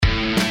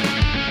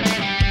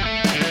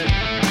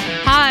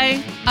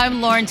I'm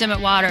Lauren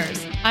Dimmitt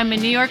Waters. I'm a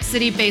New York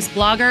City-based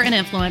blogger and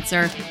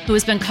influencer who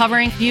has been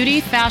covering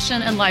beauty,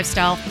 fashion, and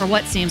lifestyle for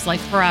what seems like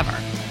forever.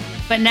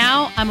 But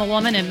now I'm a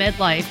woman in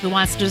midlife who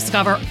wants to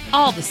discover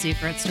all the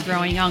secrets to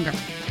growing younger.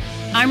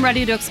 I'm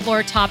ready to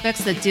explore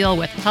topics that deal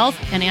with health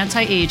and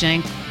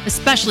anti-aging,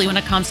 especially when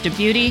it comes to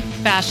beauty,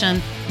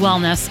 fashion,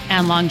 wellness,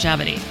 and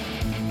longevity.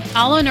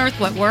 I'll unearth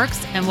what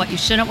works and what you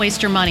shouldn't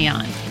waste your money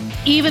on.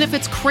 Even if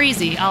it's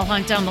crazy, I'll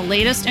hunt down the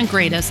latest and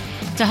greatest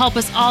to help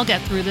us all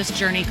get through this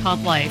journey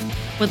called life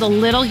with a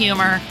little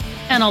humor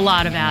and a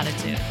lot of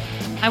attitude.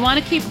 I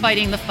want to keep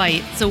fighting the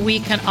fight so we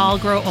can all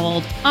grow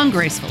old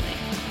ungracefully.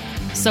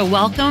 So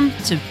welcome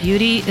to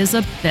Beauty is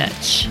a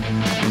Bitch.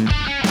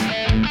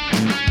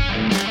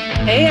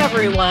 Hey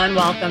everyone,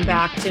 welcome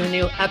back to a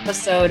new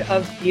episode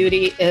of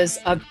Beauty is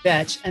a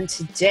Bitch. And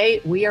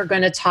today we are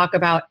going to talk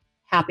about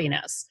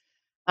happiness.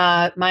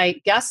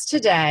 My guest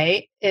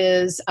today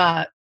is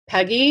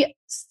Peggy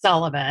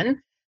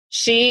Sullivan.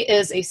 She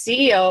is a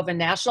CEO of a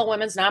national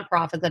women's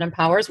nonprofit that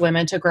empowers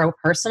women to grow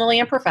personally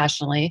and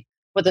professionally.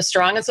 With a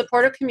strong and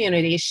supportive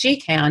community,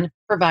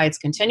 provides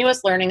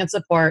continuous learning and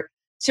support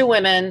to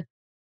women,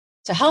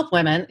 to help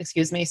women,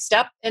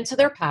 step into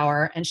their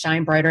power and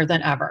shine brighter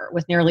than ever.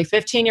 With nearly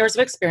 15 years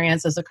of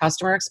experience as a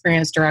customer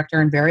experience director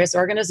in various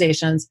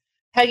organizations,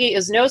 Peggy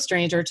is no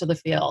stranger to the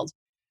field.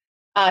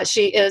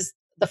 She is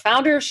the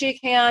founder of She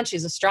Can.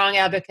 She's a strong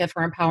advocate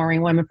for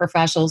empowering women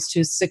professionals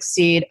to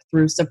succeed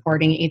through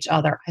supporting each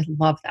other. I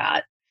love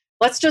that.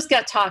 Let's just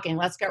get talking.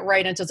 Let's get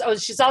right into it. Oh,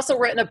 she's also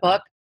written a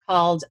book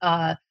called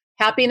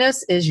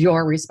Happiness is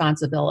Your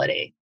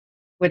Responsibility,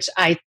 which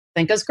I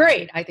think is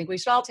great. I think we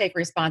should all take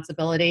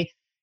responsibility.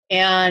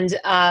 And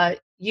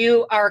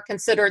you are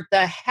considered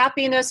the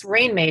happiness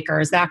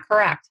rainmaker. Is that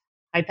correct?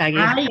 Hi, Peggy.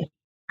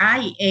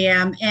 I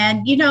am.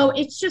 And,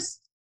 it's just,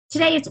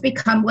 today it's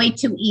become way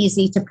too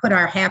easy to put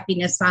our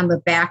happiness on the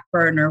back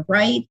burner,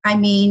 right? I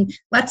mean,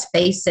 let's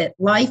face it,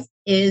 life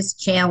is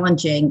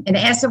challenging. And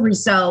as a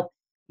result,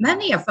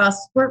 many of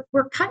us,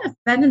 we're kind of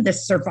been in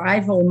this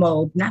survival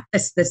mode, not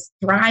this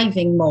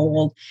thriving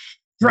mode.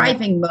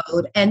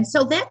 And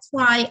so that's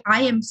why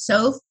I am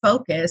so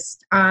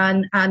focused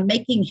on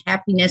making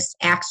happiness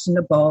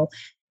actionable.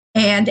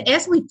 And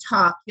as we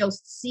talk, you'll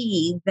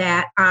see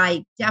that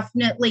I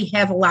definitely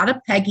have a lot of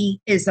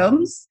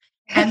Peggy-isms.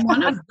 And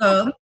one of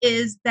them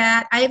is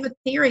that I have a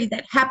theory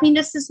that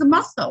happiness is a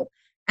muscle,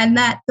 and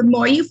that the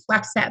more you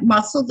flex that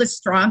muscle, the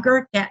stronger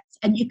it gets.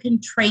 And you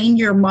can train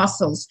your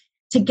muscles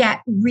to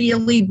get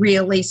really,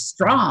 really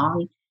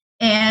strong.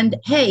 And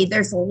hey,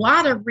 there's a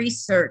lot of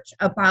research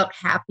about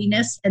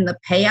happiness and the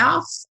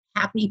payoffs.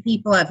 Happy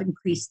people have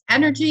increased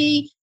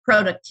energy,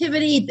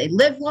 productivity, they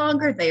live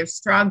longer, they have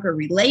stronger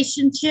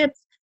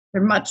relationships,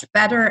 they're much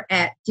better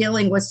at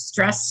dealing with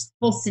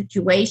stressful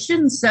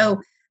situations.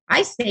 So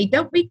I say,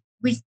 don't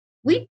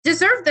we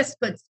deserve this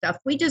good stuff.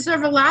 We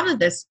deserve a lot of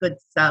this good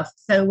stuff.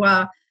 So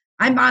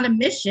I'm on a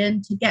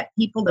mission to get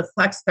people to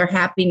flex their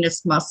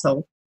happiness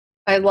muscle.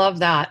 I love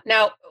that.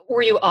 Now,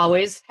 were you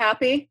always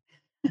happy?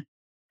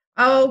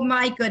 Oh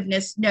my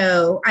goodness,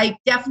 no, I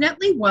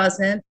definitely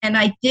wasn't. And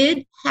I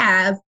did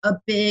have a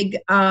big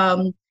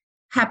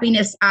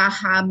happiness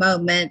aha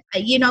moment.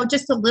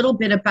 Just a little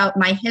bit about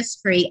my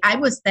history. I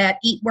was that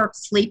eat, work,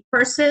 sleep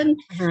person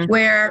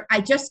where I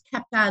just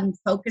kept on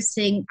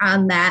focusing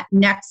on that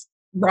next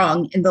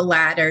rung in the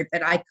ladder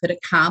that I could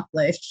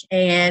accomplish.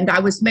 And I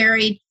was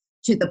married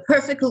to the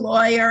perfect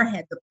lawyer,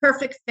 had the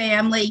perfect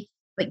family,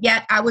 but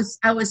yet I was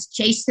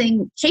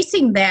chasing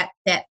that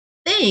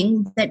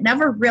thing that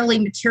never really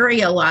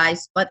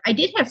materialized. But I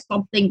did have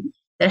something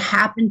that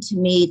happened to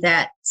me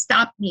that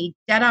stopped me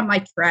dead on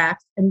my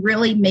tracks and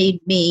really made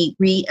me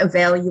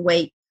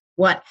reevaluate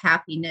what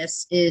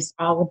happiness is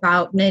all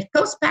about. And it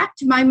goes back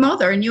to my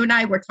mother. And you and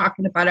I were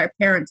talking about our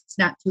parents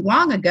not too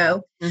long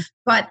ago.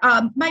 But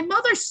my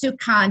mother, Sue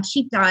Kahn,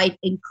 she died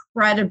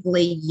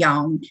incredibly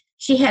young.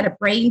 She had a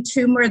brain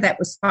tumor that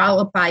was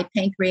followed by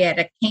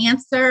pancreatic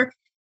cancer.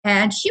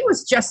 And she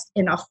was just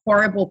in a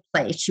horrible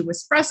place. She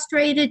was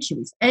frustrated. She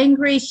was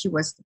angry. She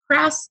was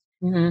depressed.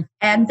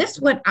 And this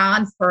went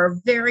on for a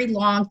very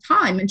long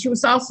time. And she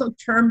was also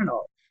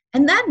terminal.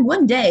 And then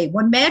one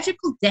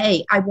magical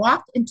day, I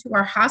walked into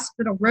our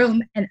hospital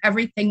room and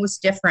everything was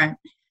different.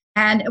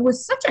 And it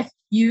was such a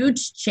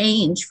huge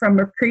change from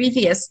a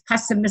previous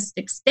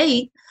pessimistic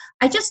state.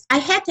 I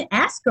had to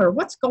ask her,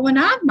 what's going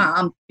on,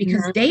 Mom?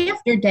 Because day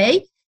after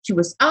day, she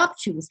was up,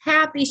 she was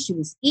happy, she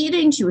was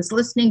eating, she was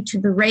listening to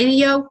the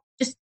radio,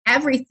 just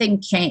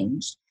everything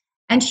changed.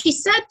 And she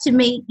said to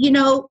me,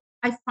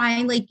 I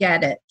finally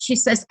get it. She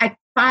says, I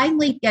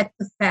finally get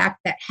the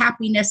fact that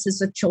happiness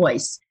is a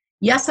choice.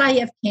 Yes, I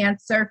have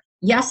cancer.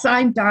 Yes,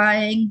 I'm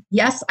dying.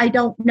 Yes, I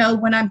don't know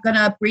when I'm going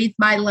to breathe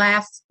my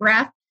last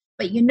breath.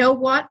 But you know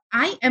what?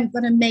 I am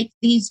going to make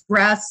these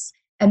breaths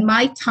and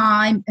my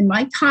time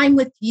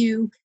with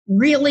you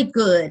really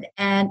good,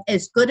 and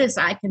as good as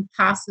I can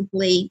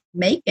possibly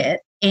make it.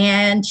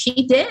 And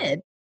she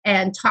did.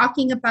 And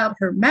talking about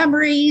her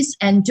memories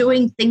and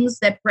doing things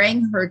that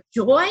bring her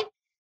joy,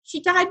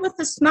 she died with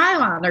a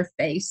smile on her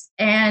face.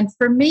 And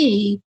for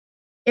me,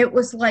 it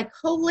was like,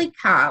 holy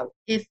cow,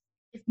 if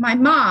my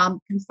mom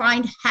can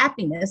find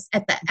happiness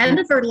at the end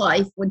of her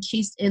life when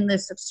she's in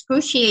this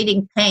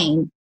excruciating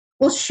pain,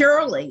 well,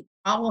 surely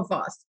all of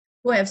us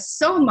who have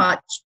so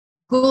much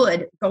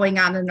good going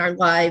on in our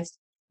lives,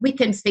 we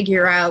can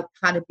figure out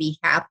how to be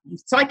happy.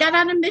 So I got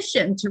on a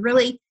mission to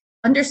really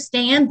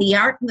understand the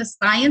art and the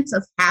science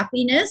of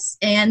happiness,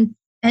 and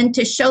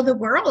to show the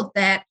world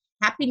that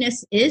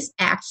happiness is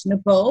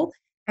actionable.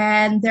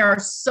 And there are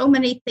so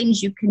many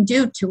things you can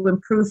do to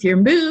improve your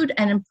mood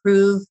and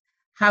improve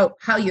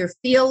how you're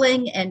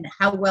feeling and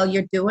how well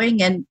you're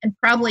doing. And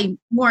probably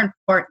more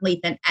importantly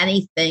than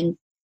anything,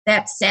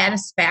 that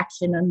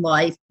satisfaction in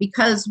life.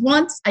 Because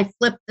once I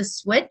flipped the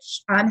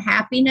switch on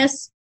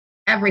happiness,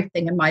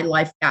 everything in my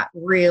life got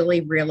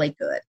really, really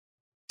good.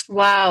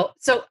 Wow.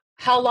 So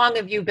how long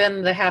have you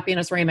been the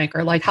Happiness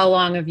Rainmaker? Like, how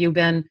long have you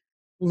been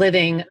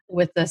living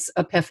with this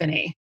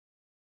epiphany?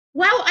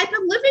 Well, I've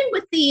been living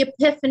with the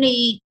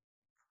epiphany.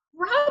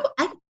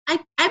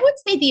 I would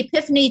say the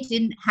epiphany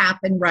didn't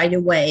happen right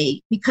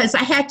away because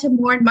I had to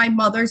mourn my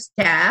mother's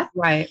death.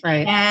 Right.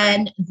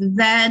 And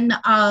then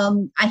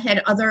I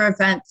had other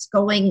events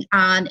going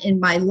on in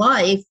my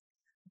life.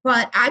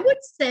 But I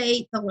would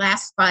say the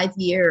last 5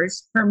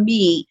 years for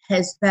me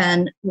has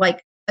been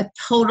like a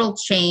total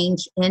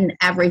change in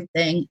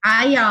everything.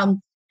 I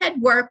had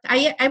worked,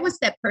 I was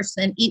that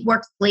person, eat,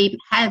 work, sleep,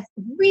 have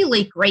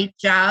really great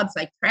jobs.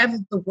 I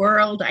traveled the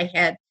world. I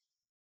had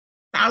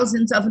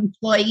thousands of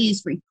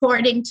employees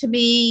reporting to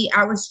me.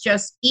 I was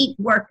just eat,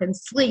 work, and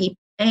sleep.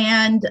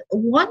 And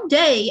one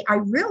day I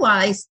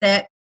realized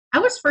that I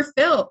was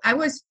fulfilled. I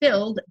was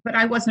filled, but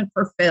I wasn't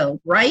fulfilled,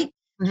 right?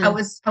 Mm-hmm. I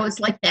was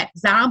like that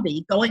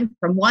zombie going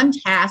from one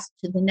task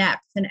to the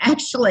next. And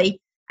actually,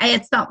 I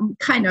had something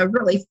kind of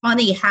really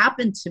funny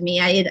happen to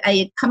me. I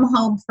had come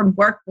home from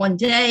work one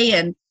day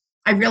and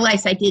I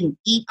realized I didn't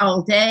eat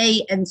all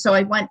day. And so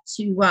I went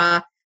to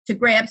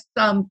grab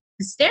some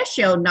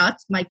pistachio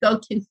nuts, my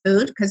go-to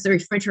food, because the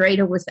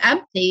refrigerator was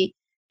empty,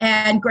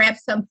 and grab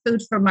some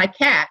food for my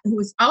cat, who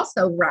was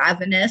also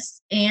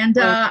ravenous. And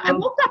I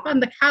woke up on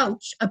the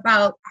couch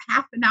about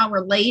half an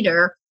hour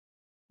later,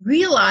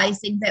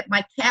 realizing that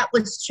my cat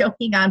was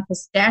choking on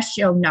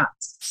pistachio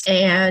nuts,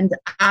 and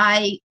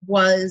I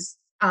was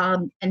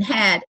and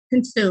had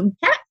consumed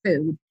cat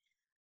food.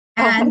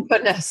 And, oh my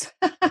goodness.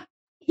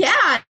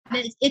 Yeah,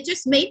 it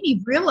just made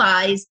me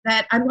realize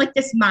that I'm like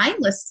this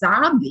mindless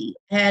zombie,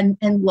 and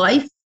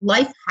life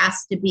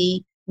has to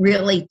be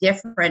really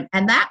different.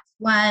 And that's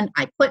when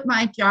I quit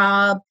my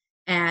job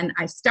and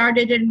I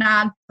started a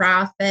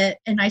nonprofit,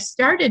 and I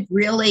started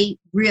really,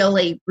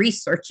 really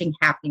researching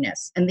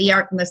happiness and the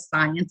art and the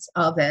science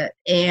of it.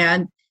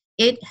 And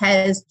it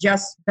has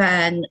just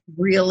been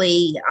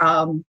really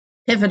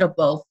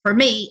pivotal for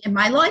me in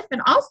my life,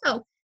 and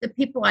also the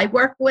people I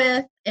work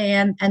with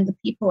and the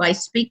people I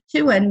speak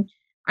to. And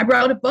I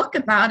wrote a book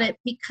about it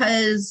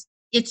because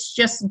it's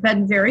just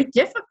been very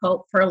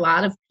difficult for a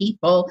lot of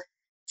people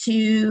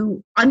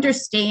to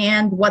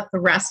understand what the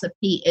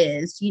recipe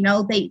is. You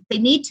know, they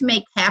need to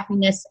make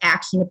happiness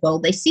actionable.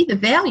 They see the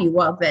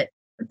value of it,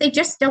 but they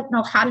just don't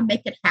know how to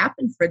make it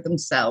happen for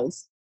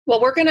themselves.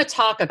 Well, we're going to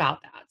talk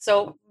about that.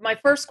 So my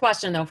first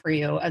question, though, for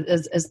you,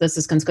 is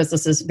because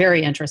this is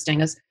very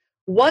interesting, is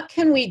what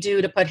can we do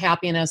to put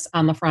happiness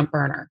on the front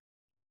burner?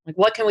 Like,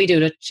 what can we do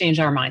to change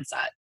our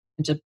mindset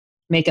and to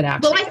make it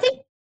actionable?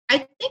 Well, I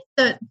think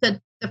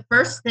the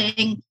first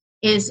thing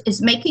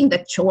is making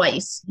the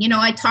choice. You know,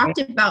 I talked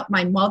about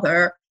my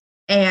mother,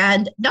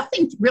 and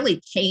nothing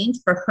really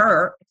changed for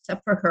her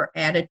except for her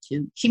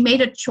attitude. She made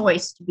a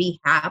choice to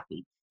be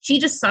happy. She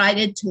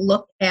decided to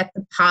look at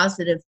the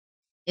positive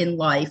in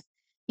life.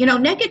 You know,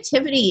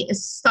 negativity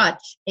is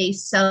such a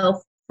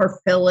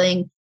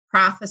self-fulfilling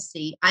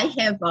prophecy. I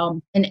have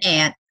an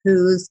aunt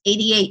who's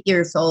 88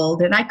 years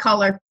old, and I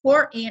call her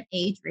poor Aunt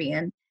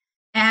Adrian.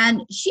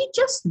 And she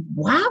just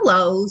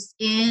wallows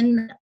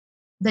in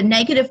the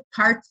negative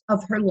parts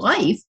of her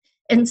life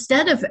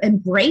instead of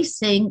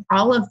embracing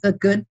all of the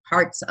good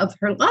parts of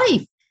her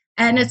life.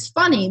 And it's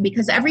funny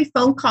because every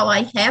phone call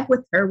I have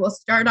with her will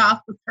start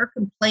off with her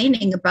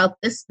complaining about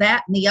this,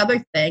 that, and the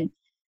other thing.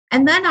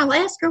 And then I'll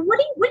ask her, what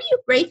are you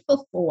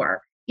grateful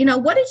for? You know,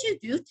 what did you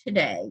do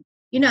today?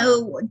 You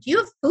know, do you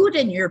have food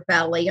in your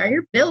belly? Are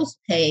your bills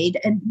paid?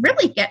 And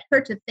really get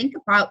her to think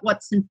about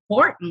what's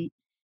important.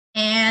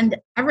 And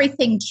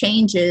everything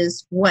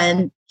changes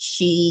when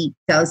she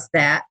does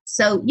that.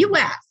 So you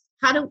asked,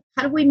 how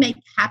do we make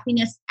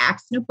happiness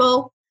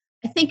actionable?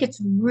 I think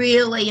it's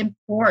really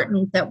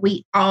important that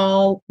we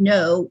all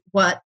know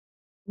what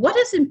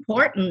is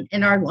important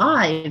in our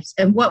lives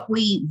and what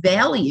we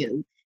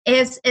value.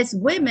 As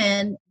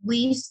women,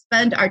 we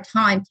spend our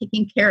time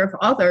taking care of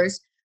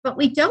others, but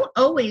we don't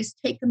always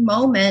take a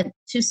moment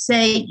to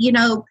say, you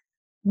know,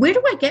 where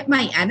do I get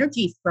my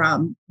energy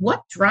from?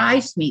 What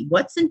drives me?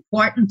 What's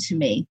important to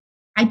me?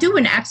 I do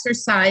an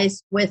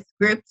exercise with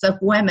groups of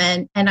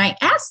women, and I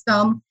ask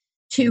them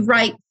to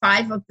write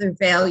 5 of their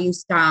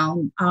values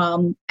down,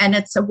 and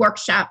it's a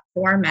workshop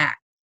format.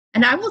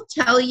 And I will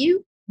tell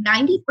you,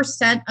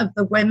 90% of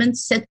the women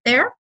sit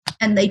there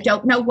and they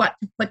don't know what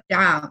to put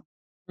down.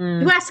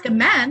 You ask a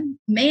man,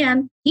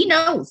 he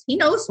knows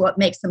what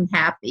makes him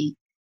happy.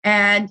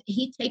 And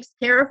he takes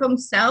care of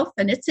himself,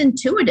 and it's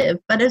intuitive.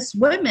 But as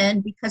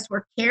women, because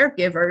we're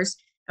caregivers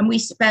and we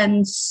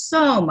spend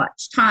so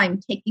much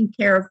time taking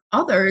care of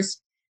others,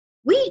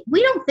 we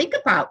don't think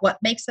about what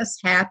makes us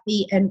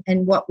happy and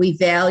what we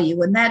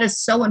value. And that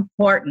is so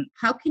important.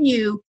 How can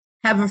you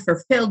have a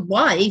fulfilled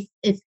life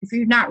if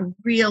you're not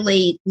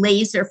really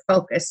laser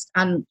focused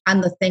on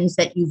the things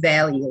that you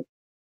value?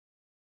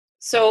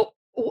 So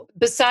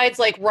besides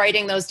like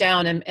writing those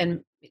down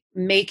and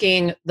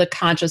making the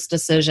conscious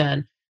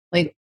decision,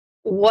 like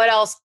what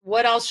else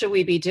should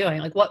we be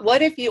doing? Like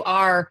what if you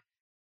are,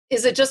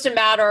 is it just a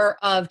matter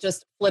of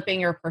just flipping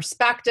your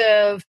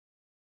perspective?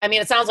 I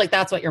mean, it sounds like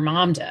that's what your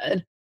mom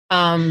did.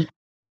 I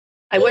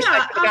wish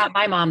I could have got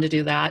my mom to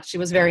do that. She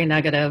was very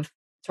negative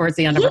towards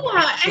the end of her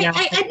life.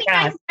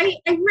 I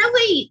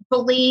really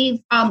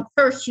believe,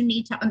 first you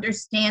need to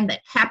understand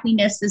that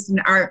happiness is an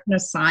art and a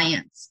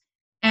science.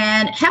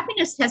 And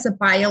happiness has a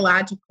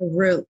biological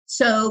root.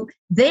 So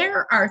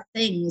there are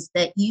things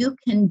that you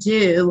can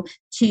do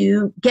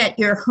to get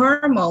your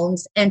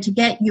hormones and to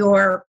get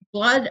your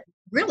blood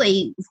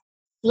really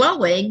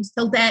flowing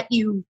so that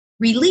you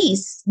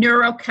release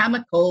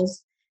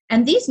neurochemicals.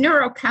 And these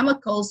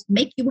neurochemicals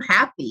make you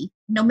happy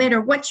no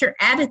matter what your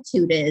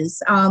attitude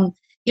is.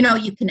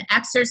 You can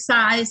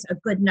exercise, a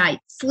good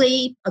night's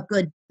sleep, a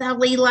good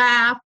belly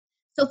laugh.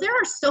 So there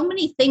are so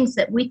many things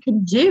that we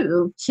can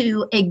do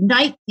to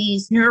ignite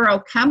these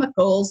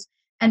neurochemicals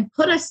and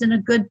put us in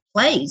a good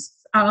place.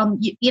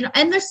 And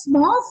there's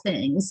small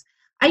things.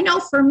 I know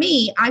for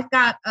me, I've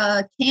got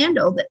a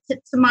candle that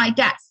sits in my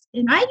desk,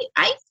 and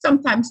I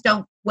sometimes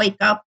don't wake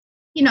up,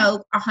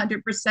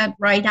 100%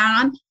 right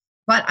on.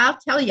 But I'll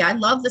tell you, I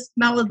love the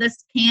smell of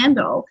this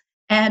candle.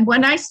 And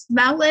when I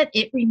smell it,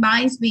 it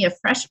reminds me of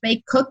fresh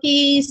baked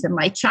cookies and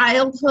my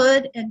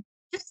childhood, and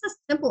just a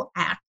simple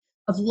act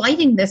of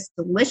lighting this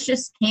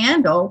delicious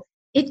candle,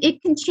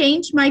 it can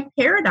change my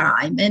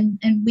paradigm. And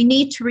we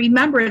need to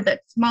remember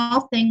that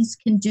small things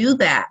can do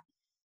that.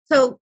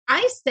 So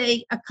I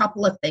say a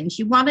couple of things.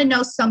 You want to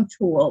know some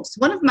tools.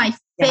 One of my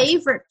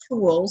favorite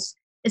tools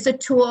is a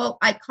tool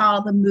I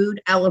call the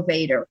Mood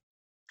Elevator.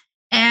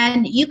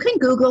 And you can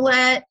Google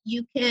it.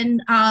 You can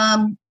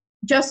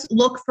just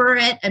look for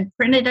it and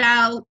print it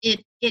out.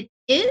 It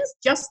is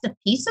just a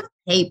piece of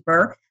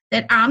paper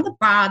that on the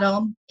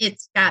bottom,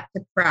 it's got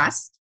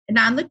depressed. And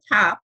on the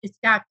top, it's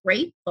got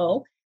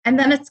grateful. And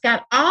then it's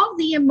got all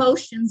the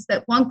emotions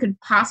that one could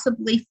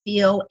possibly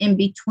feel in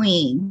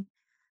between.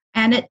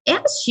 And it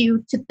asks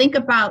you to think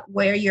about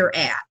where you're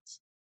at.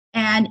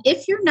 And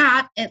if you're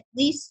not at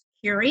least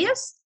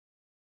curious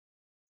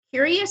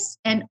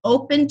and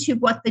open to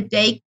what the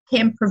day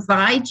can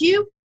provide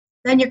you,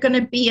 then you're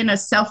going to be in a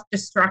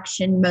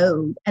self-destruction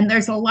mode. And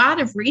there's a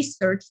lot of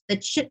research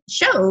that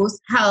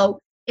shows how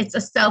it's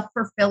a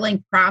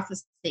self-fulfilling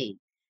prophecy.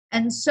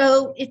 And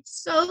so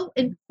it's so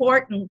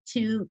important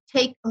to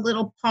take a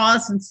little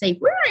pause and say,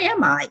 where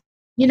am I?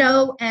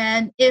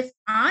 And if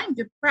I'm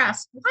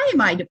depressed, why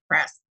am I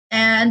depressed?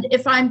 And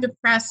if I'm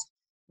depressed,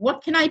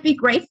 what can I be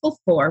grateful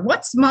for?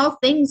 What small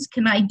things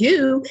can I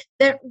do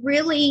that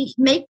really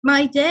make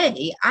my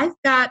day? I've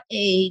got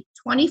a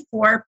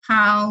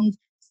 24-pound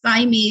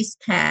Siamese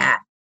cat.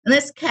 And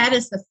this cat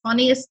is the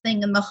funniest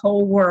thing in the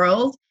whole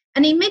world.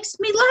 And he makes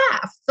me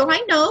laugh. So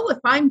I know if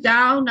I'm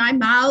down,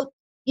 I'm out.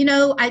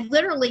 I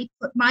literally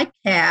put my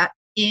cat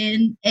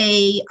in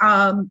a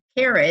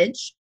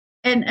carriage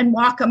and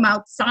walk him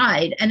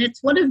outside. And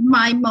it's one of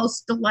my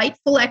most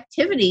delightful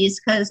activities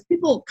because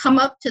people come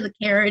up to the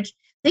carriage,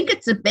 think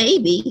it's a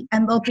baby,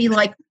 and they'll be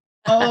like,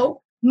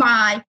 oh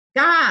my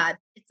God,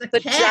 it's a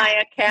cat.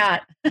 Giant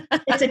cat.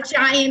 It's a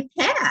giant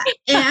cat.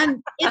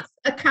 And it's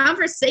a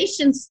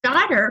conversation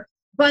starter,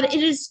 but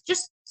it is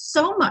just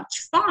so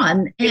much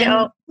fun.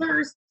 And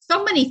there's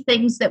so many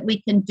things that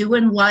we can do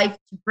in life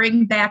to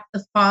bring back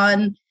the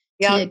fun,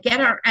 to get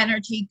our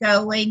energy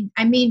going.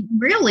 I mean,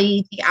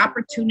 really, the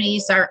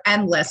opportunities are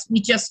endless.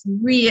 We just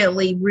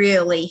really,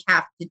 really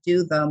have to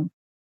do them.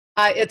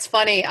 It's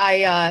funny.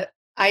 I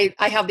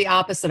have the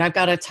opposite. I've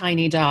got a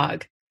tiny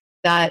dog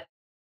that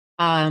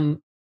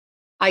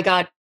I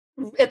got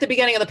at the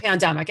beginning of the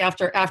pandemic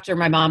after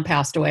my mom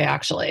passed away,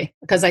 actually,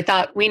 because I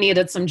thought we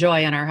needed some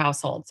joy in our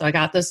household. So I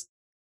got this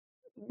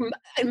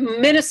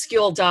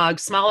minuscule dog,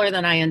 smaller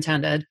than I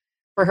intended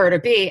for her to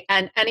be.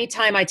 And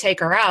anytime I take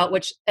her out,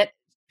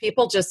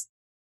 people just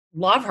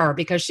love her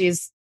because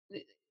she's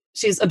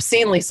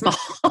obscenely small,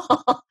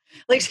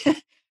 like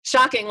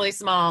shockingly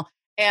small.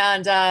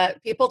 And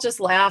people just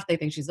laugh. They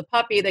think she's a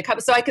puppy. They come,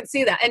 so I can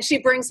see that. And she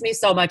brings me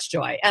so much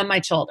joy, and my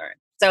children.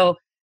 So,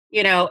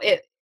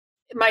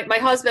 my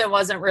husband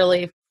wasn't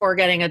really for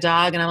getting a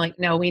dog. And I'm like,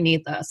 no, we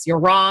need this. You're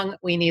wrong.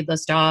 We need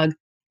this dog.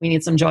 We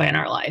need some joy in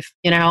our life.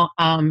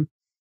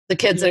 The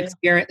kids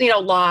experience,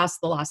 loss,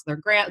 the loss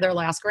of their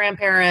last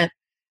grandparent.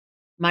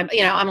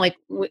 I'm like,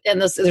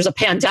 and there's a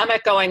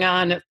pandemic going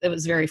on. It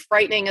was very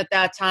frightening at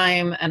that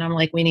time. And I'm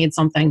like, we need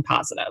something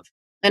positive.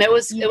 And it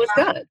was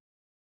good.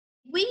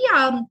 We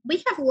have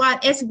a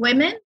lot as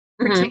women,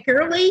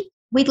 particularly,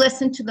 we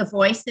listen to the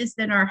voices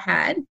in our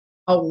head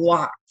a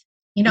lot.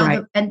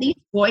 Right. And these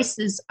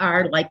voices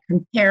are like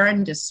compare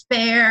and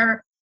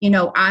despair.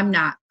 I'm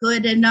not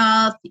good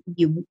enough.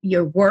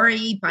 You're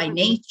worried by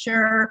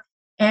nature.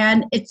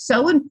 And it's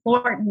so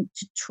important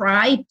to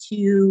try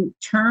to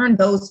turn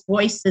those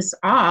voices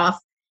off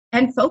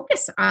and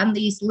focus on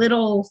these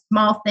little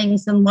small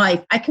things in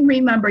life. I can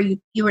remember you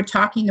were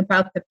talking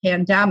about the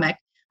pandemic.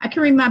 I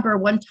can remember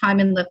one time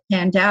in the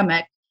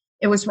pandemic,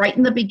 it was right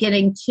in the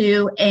beginning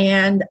too,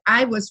 and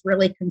I was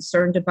really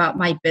concerned about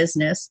my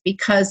business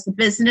because the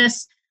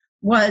business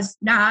was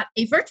not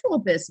a virtual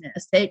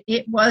business.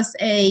 It was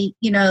a,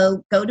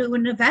 go to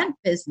an event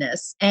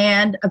business,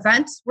 and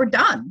events were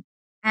done.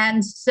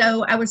 And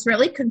so I was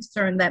really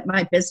concerned that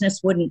my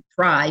business wouldn't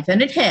thrive,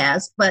 and it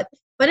has. But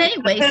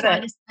anyway, so I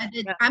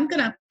decided I'm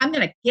gonna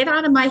get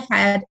out of my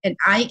head, and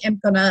I am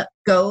gonna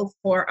go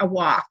for a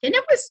walk. And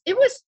it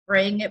was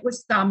spring, it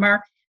was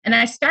summer, and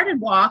I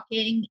started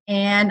walking,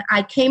 and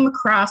I came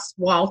across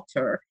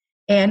Walter.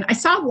 And I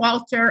saw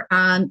Walter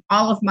on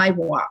all of my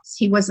walks.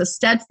 He was a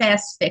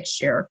steadfast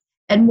fixture.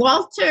 And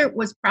Walter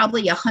was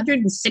probably a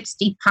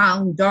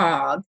 160-pound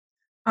dog.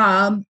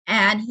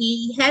 And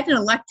he had an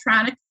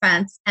electronic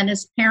fence, and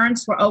his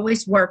parents were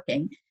always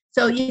working.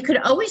 So you could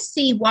always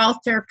see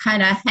Walter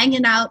kind of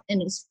hanging out in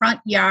his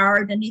front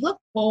yard, and he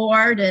looked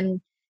bored,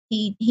 and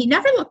he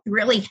never looked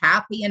really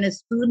happy, and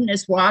his food and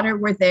his water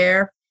were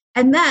there.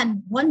 And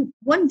then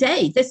one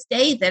day, this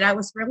day that I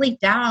was really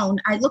down,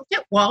 I looked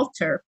at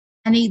Walter,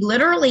 and he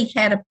literally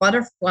had a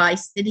butterfly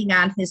sitting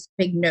on his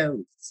big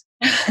nose.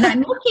 And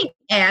I'm looking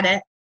at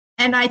it,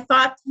 and I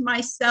thought to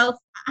myself,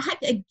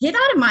 get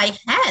out of my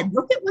head.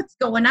 Look at what's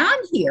going on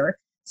here.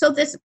 So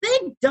this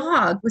big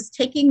dog was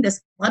taking this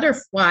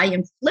butterfly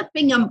and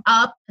flipping him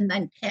up and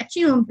then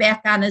catching him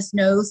back on his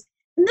nose.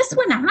 And this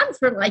went on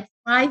for like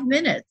 5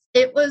 minutes.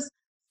 It was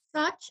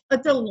such a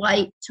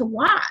delight to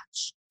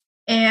watch.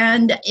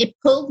 And it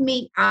pulled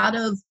me out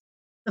of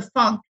the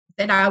funk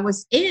that I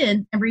was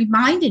in and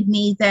reminded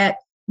me that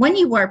when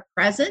you are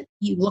present,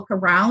 you look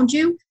around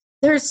you,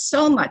 there's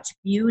so much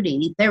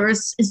beauty. There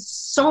is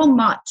so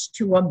much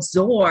to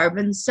absorb.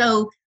 And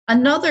so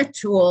another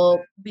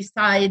tool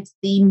besides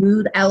the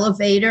mood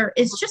elevator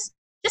is just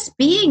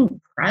being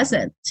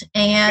present.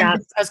 And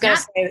yes, I was going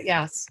to say,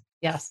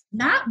 yes.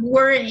 Not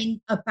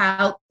worrying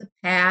about the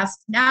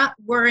past, not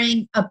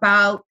worrying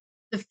about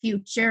the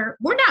future.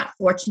 We're not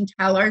fortune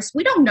tellers.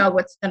 We don't know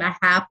what's going to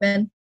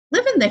happen.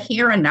 Live in the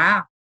here and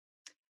now.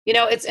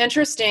 It's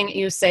interesting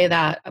you say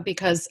that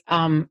because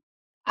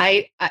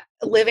I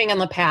living in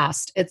the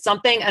past, it's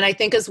something, and I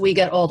think as we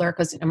get older,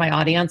 because in my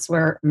audience,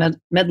 we're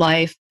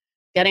midlife,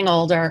 getting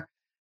older,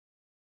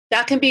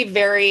 that can be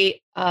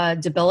very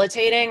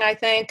debilitating, I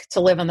think, to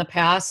live in the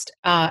past.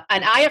 And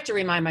I have to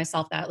remind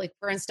myself that, like,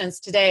 for instance,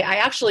 today, I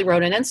actually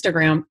wrote an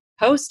Instagram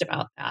post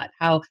about that,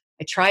 how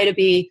I try to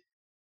be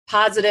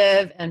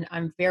positive and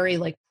I'm very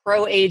like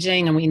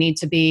pro-aging and we need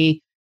to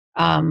be,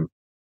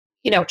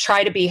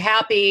 try to be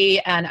happy.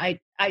 And I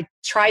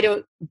try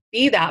to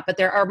be that, but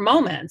there are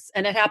moments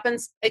and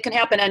it can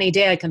happen any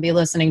day. I can be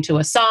listening to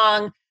a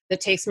song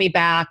that takes me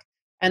back.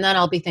 And then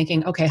I'll be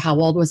thinking, okay, how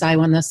old was I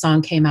when this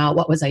song came out?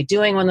 What was I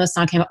doing when this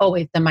song came out? Oh,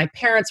 wait, then my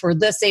parents were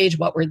this age.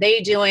 What were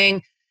they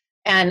doing?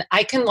 And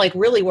I can like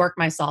really work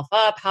myself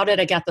up. How did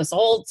I get this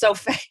old so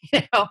fast?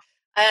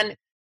 And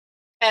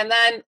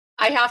then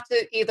I have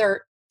to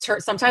either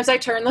sometimes I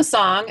turn the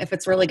song if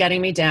it's really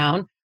getting me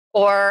down,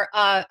 or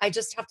I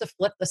just have to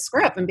flip the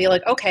script and be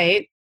like,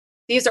 okay,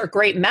 these are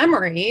great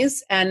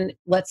memories, and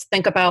let's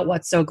think about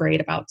what's so great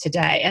about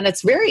today. And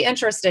it's very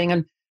interesting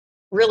and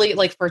really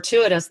like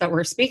fortuitous that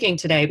we're speaking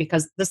today,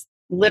 because this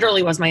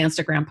literally was my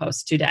Instagram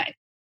post today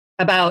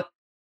about,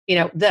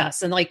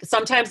 this. And like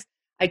sometimes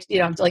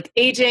like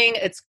aging,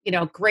 it's,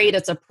 great.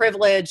 It's a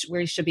privilege.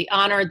 We should be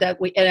honored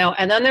that we,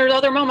 and then there's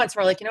other moments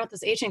where like,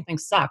 this aging thing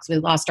sucks.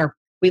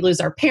 We lose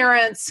our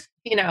parents,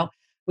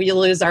 we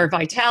lose our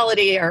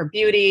vitality, our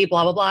beauty,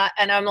 blah, blah, blah.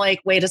 And I'm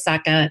like, wait a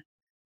second,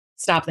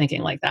 stop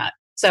thinking like that.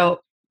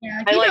 So yeah,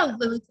 you don't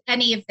lose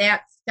any of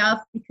that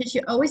stuff because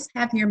you always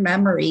have your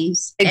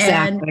memories.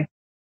 Exactly.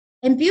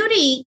 And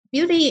beauty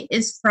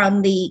is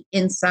from the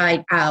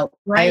inside out,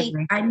 right?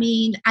 I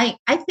mean, I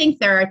think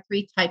there are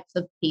 3 types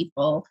of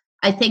people.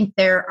 I think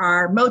there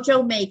are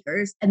mojo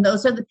makers, and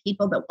those are the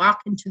people that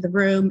walk into the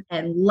room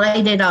and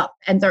light it up,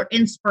 and they're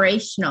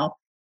inspirational.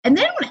 And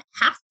they don't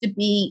have to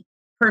be,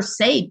 per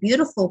se,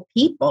 beautiful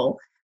people,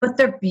 but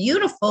they're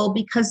beautiful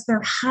because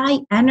they're high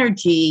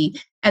energy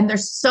and they're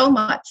so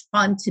much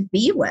fun to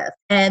be with.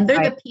 And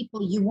they're the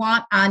people you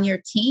want on your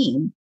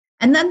team.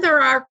 And then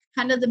there are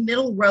kind of the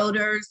middle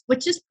roaders,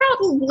 which is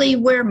probably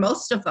where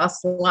most of us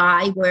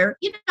lie, where,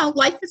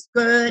 life is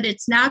good.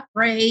 It's not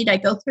great. I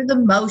go through the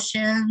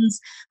motions.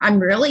 I'm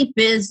really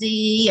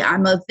busy.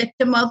 I'm a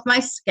victim of my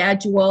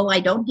schedule.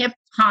 I don't have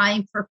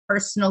time for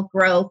personal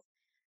growth.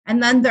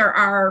 And then there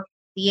are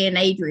the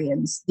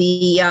Anadrians,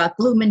 the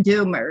gloom and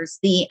doomers,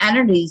 the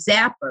energy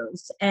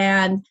zappers.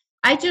 And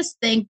I just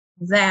think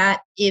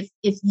that if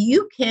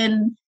you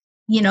can,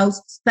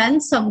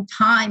 spend some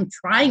time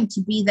trying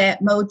to be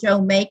that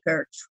mojo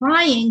maker,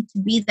 trying to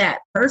be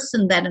that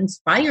person that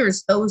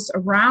inspires those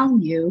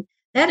around you,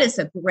 that is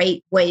a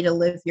great way to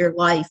live your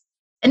life.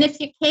 And if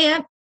you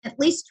can't, at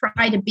least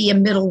try to be a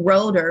middle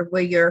roader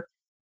where you're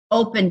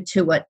open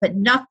to it, but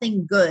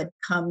nothing good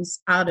comes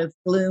out of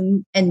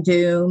gloom and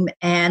doom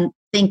and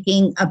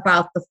thinking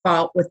about the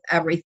fault with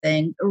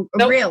everything.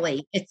 Nope.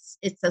 Really, it's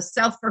a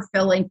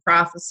self-fulfilling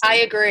prophecy. I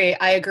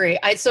agree.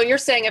 So you're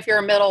saying if you're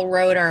a middle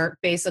roader,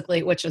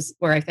 basically, which is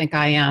where I think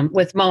I am,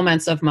 with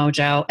moments of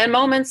mojo and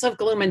moments of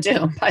gloom and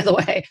doom, by the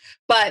way,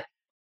 but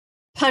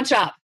punch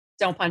up,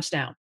 don't punch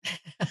down.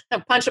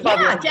 Punch above.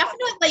 Yeah,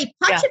 definitely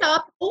punch it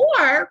up,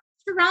 or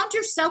surround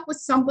yourself with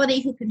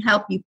somebody who can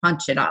help you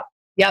punch it up.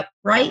 Yep.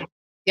 Right?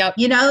 Yep.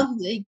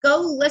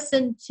 Go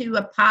listen to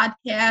a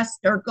podcast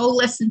or go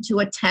listen to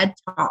a TED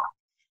Talk.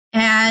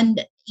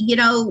 And,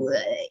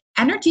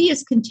 energy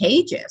is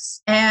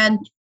contagious. And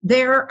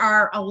there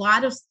are a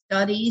lot of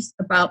studies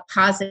about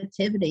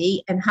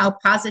positivity and how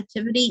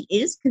positivity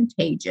is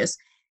contagious.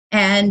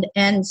 And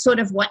sort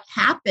of what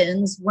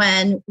happens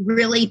when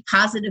really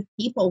positive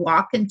people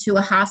walk into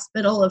a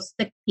hospital of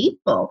sick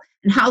people,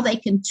 and how they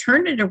can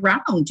turn it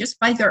around just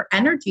by their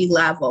energy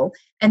level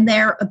and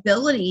their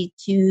ability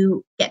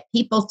to get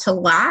people to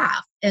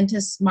laugh and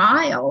to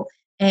smile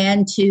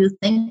and to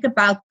think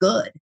about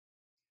good.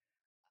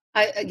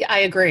 I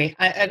agree.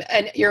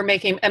 And you're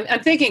making, I'm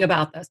thinking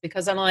about this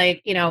because I'm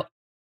like,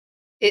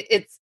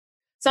 it's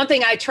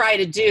something I try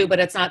to do, but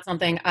it's not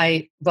something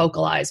I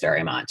vocalize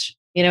very much.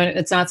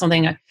 It's not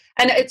something, and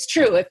it's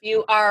true. If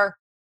you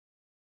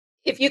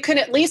can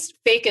at least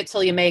fake it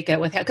till you make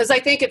it because I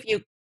think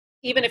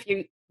even if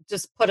you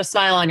just put a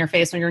smile on your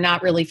face when you're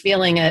not really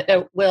feeling it,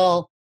 it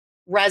will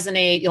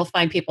resonate. You'll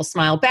find people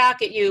smile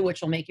back at you,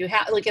 which will make you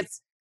happy.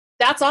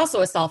 That's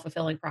also a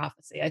self-fulfilling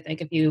prophecy. I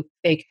think if you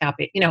fake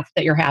happy,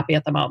 that you're happy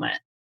at the moment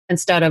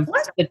instead of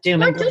the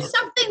doom and gloom. Do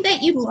something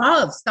that you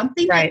love,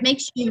 something that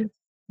makes you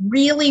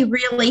really,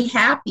 really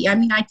happy. I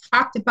mean, I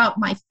talked about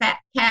my fat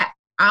cat,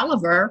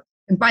 Oliver.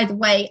 And by the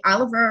way,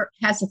 Oliver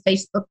has a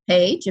Facebook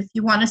page. If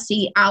you want to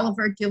see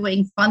Oliver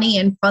doing funny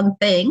and fun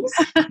things,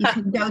 you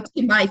can go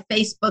to my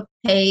Facebook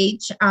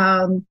page,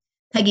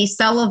 Peggy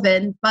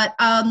Sullivan. But,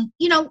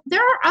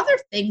 there are other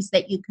things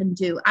that you can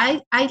do.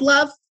 I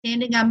love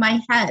standing on my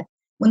head.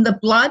 When the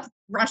blood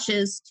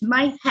rushes to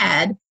my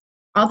head,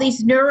 all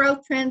these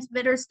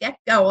neurotransmitters get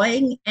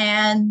going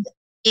and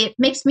it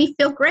makes me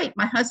feel great.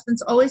 My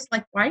husband's always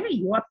like, why are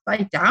you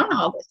upside down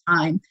all the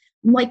time?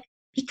 I'm like,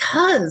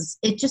 because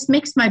it just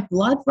makes my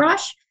blood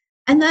rush.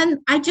 And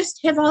then I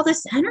just have all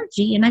this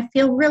energy and I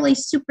feel really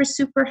super,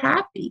 super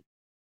happy.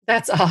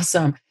 That's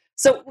awesome.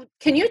 So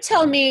can you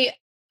tell me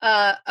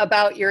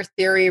about your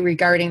theory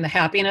regarding the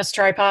happiness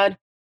tripod?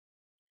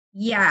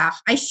 Yeah,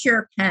 I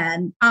sure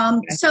can.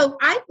 Okay. So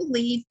I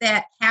believe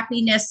that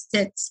happiness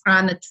sits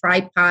on a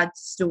tripod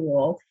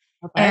stool.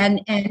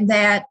 Okay. And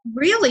that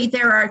really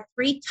there are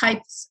three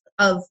types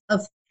of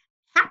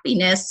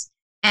happiness,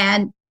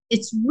 and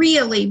it's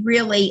really,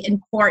 really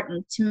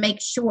important to make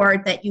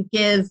sure that you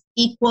give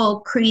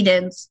equal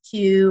credence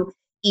to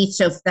each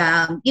of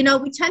them.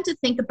 We tend to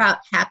think about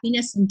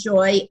happiness and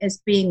joy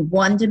as being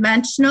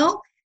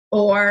one-dimensional,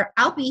 or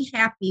I'll be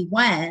happy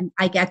when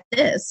I get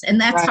this.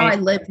 And that's how I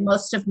lived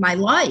most of my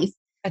life.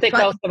 I think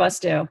most of us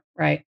do,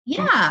 right?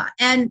 Yeah.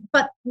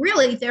 But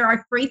really, there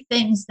are three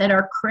things that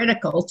are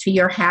critical to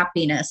your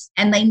happiness,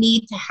 and they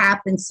need to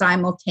happen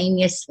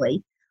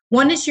simultaneously.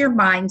 One is your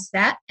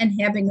mindset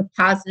and having a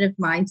positive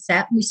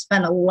mindset. We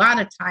spent a lot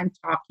of time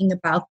talking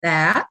about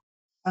that.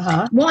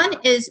 Uh-huh. One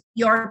is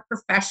your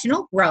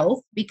professional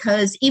growth,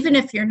 because even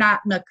if you're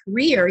not in a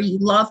career, you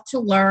love to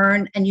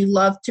learn and you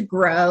love to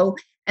grow.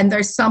 And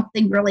there's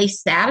something really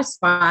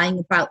satisfying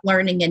about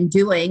learning and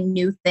doing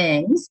new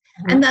things.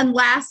 Mm-hmm. And then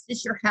last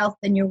is your health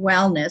and your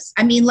wellness.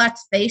 I mean,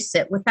 let's face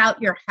it,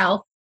 without your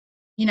health,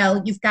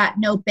 you've got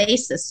no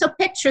basis. So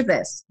picture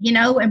this,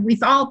 and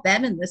we've all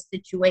been in this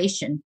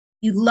situation.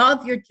 You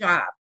love your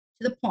job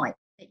to the point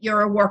that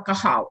you're a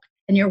workaholic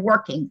and you're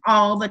working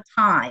all the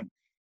time.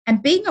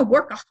 And being a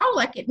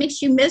workaholic, it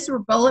makes you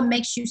miserable and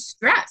makes you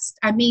stressed.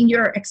 I mean,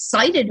 you're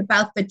excited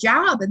about the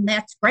job and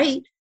that's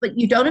great, but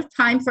you don't have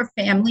time for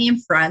family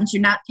and friends.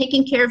 You're not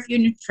taking care of your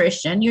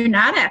nutrition. You're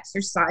not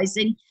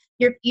exercising.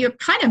 You're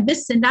kind of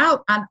missing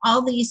out on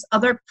all these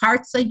other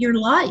parts of your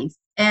life.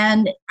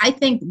 And I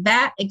think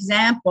that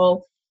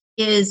example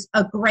is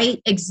a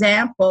great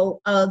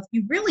example of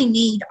you really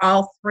need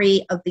all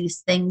three of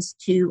these things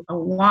to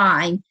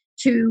align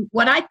to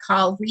what I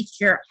call reach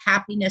your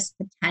happiness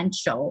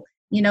potential.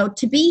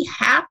 To be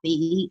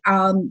happy,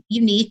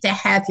 you need to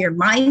have your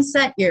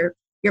mindset, your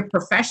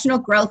professional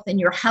growth, and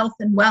your health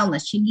and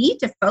wellness. You need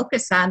to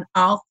focus on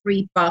all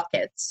three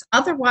buckets.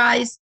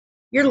 Otherwise,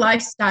 your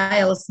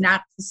lifestyle is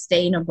not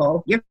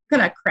sustainable. You're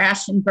going to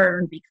crash and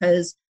burn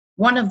because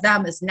one of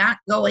them is not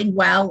going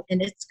well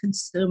and it's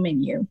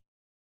consuming you.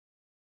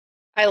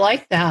 I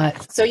like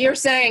that. So you're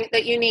saying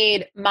that you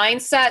need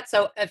mindset.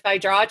 So if I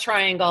draw a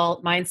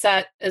triangle,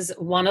 mindset is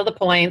one of the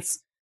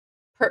points,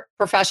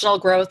 professional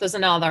growth is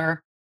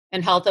another,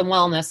 and health and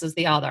wellness is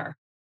the other.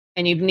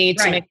 And you need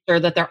to Right. make sure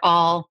that they're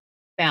all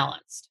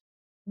balanced.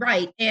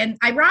 Right. And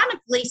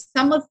ironically,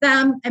 some of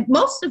them, and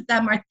most of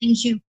them, are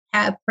things you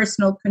have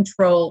personal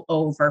control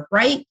over,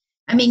 right?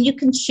 I mean, you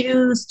can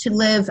choose to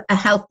live a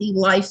healthy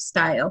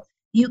lifestyle.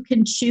 You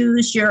can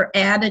choose your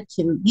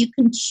attitude. You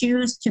can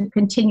choose to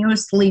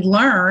continuously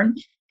learn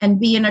and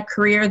be in a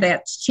career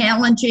that's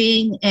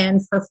challenging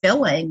and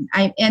fulfilling.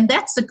 And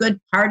that's a good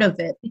part of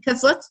it,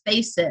 because let's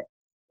face it,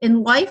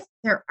 in life,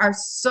 there are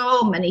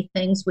so many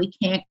things we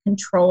can't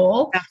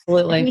control.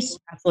 Absolutely. We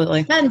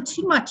spend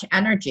too much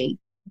energy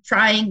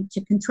trying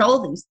to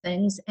control these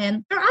things,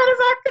 and they're out of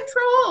our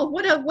control.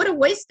 What a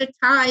waste of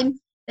time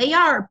they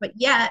are. But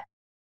yet,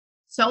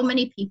 so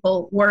many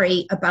people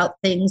worry about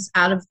things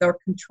out of their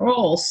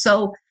control.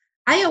 So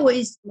I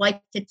always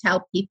like to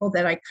tell people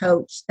that I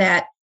coach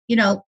that,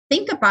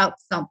 think about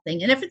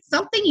something. And if it's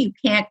something you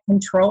can't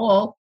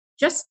control,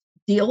 just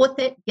deal with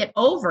it, get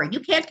over it. You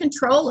can't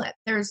control it.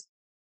 There's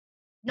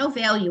no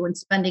value in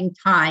spending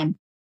time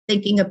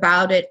thinking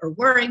about it or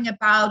worrying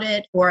about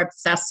it or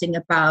obsessing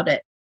about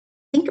it.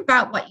 Think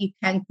about what you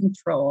can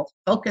control.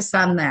 Focus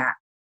on that.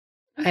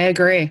 I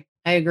agree.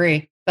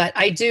 But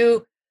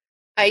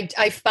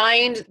I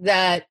find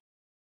that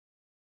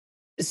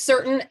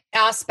certain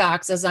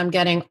aspects as I'm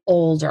getting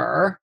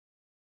older,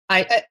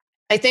 I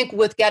think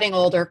with getting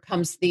older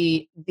comes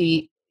the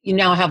you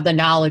now have the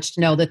knowledge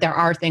to know that there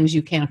are things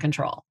you can't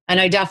control. And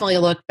I definitely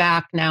look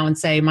back now and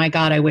say, my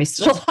God, I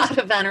wasted a lot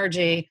of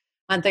energy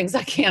on things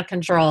I can't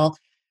control.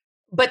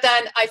 But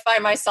then I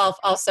find myself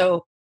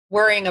also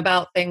worrying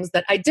about things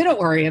that I didn't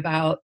worry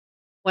about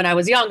when I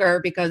was younger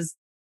because,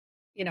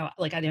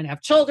 like I didn't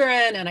have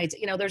children and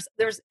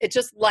it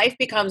just life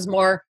becomes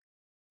more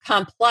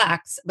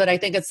complex, but I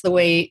think it's the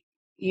way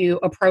you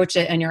approach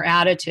it and your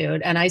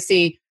attitude. And I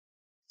see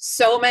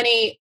so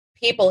many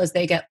people as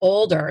they get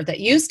older that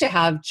used to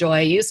have joy,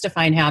 used to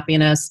find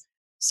happiness,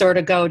 sort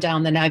of go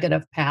down the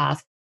negative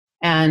path.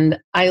 And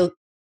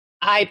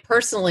I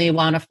personally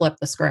want to flip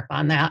the script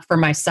on that for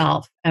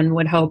myself and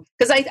would hope,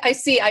 because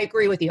I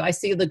agree with you. I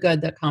see the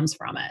good that comes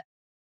from it.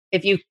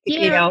 If you,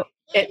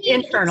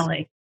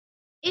 internally.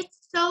 It's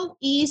so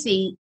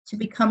easy to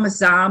become a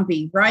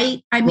zombie,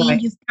 right? I mean,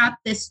 Right. You've got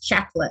this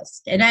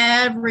checklist and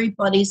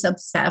everybody's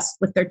obsessed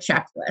with their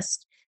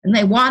checklist and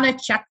they want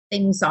to check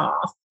things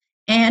off.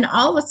 And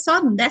all of a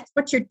sudden, that's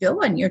what you're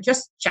doing. You're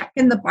just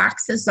checking the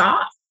boxes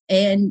off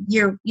and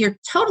you're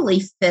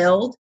totally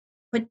filled,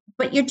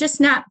 but you're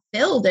just not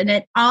filled. And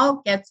it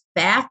all gets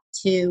back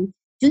to,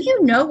 do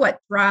you know what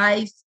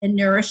drives and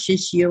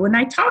nourishes you? And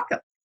I talk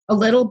a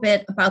little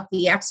bit about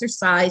the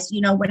exercise.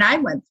 When I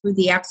went through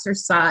the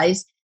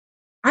exercise,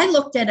 I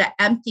looked at an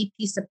empty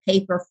piece of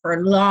paper for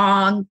a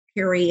long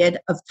period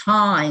of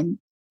time.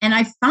 And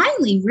I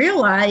finally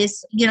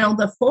realized,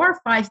 the 4 or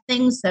 5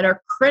 things that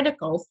are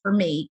critical for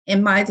me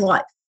in my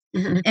life.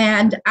 Mm-hmm.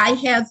 And I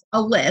have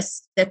a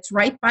list that's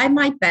right by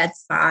my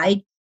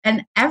bedside.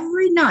 And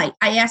every night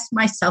I ask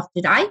myself,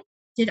 did I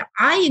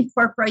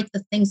incorporate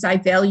the things I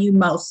value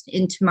most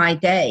into my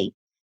day?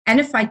 And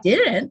if I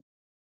didn't,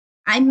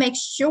 I make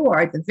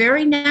sure the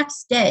very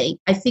next day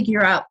I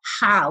figure out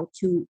how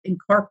to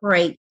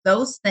incorporate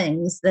those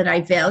things that I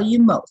value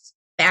most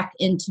back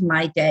into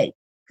my day.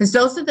 Because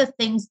those are the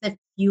things that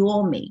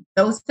fuel me.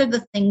 Those are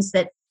the things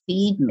that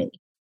feed me.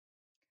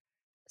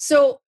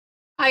 So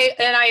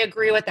I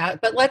agree with that.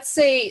 But let's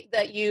say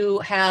that you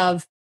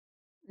have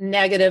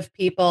negative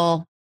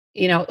people,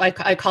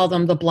 I call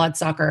them the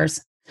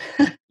bloodsuckers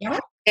Yeah.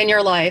 in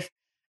your life.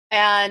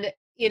 And,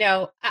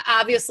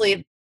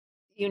 obviously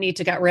you need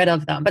to get rid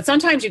of them, but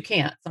sometimes you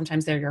can't.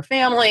 Sometimes they're your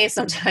family.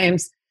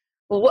 Sometimes,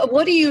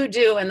 what do you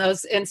do in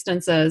those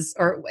instances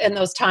or in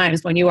those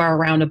times when you are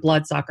around a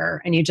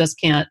bloodsucker and you just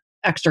can't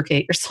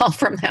extricate yourself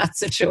from that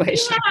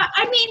situation? Yeah,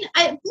 I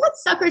mean,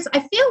 bloodsuckers, I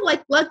feel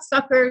like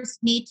bloodsuckers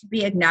need to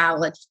be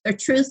acknowledged. Their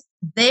truth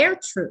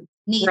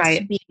needs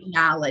to be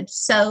acknowledged.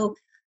 So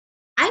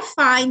I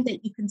find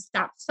that you can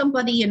stop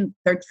somebody in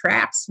their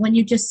tracks when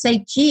you just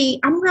say, gee,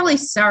 I'm really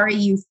sorry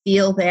you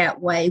feel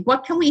that way.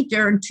 What can we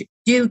do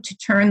to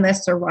turn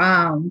this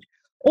around?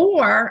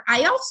 Or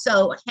I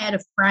also had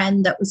a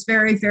friend that was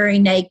very, very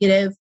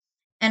negative.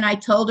 And I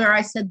told her,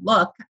 I said,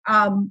 look,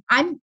 I'm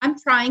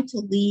trying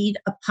to lead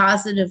a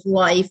positive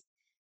life.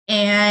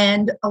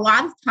 And a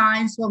lot of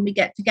times when we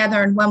get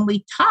together and when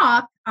we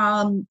talk,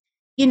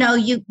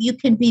 you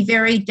can be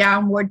very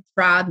downward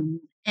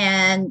trodden.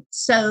 And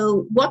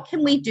so what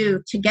can we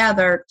do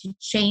together to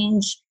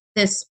change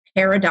this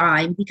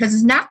paradigm? Because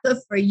it's not good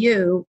for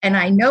you. And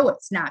I know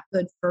it's not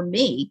good for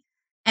me.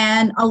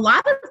 And a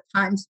lot of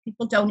times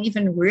people don't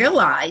even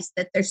realize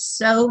that they're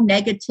so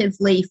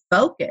negatively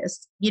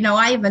focused.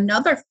 I have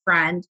another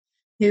friend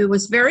who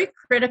was very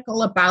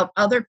critical about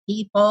other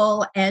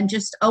people and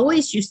just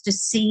always used to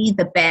see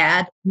the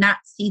bad, not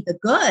see the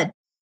good.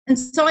 And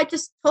so I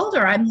just told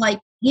her, I'm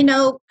like,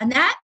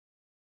 Annette,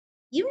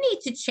 you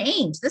need to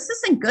change. This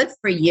isn't good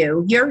for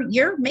you.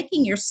 You're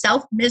making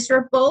yourself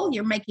miserable.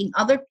 You're making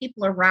other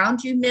people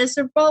around you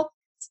miserable.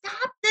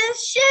 Stop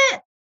this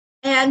shit.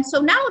 And so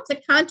now it's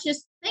a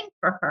conscious thing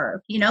for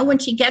her. You know, when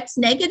she gets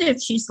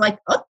negative, she's like,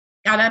 oh,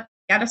 gotta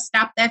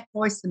stop that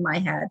voice in my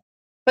head.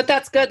 But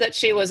that's good that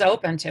she was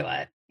open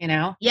to it, you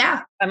know?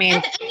 Yeah. I mean,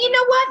 and you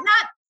know what?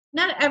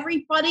 Not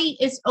everybody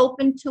is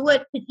open to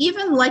it. But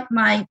even like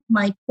my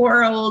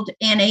poor old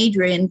Aunt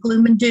Adrian,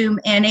 gloom and doom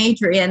Aunt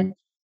Adrian,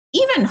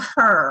 even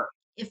her,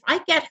 if I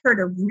get her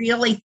to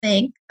really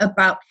think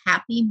about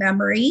happy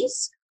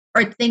memories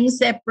or things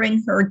that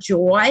bring her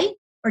joy,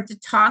 or to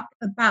talk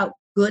about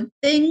good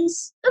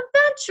things,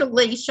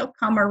 eventually she'll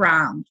come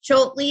around.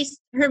 She'll at least,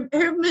 her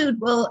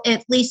mood will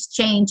at least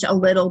change a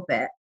little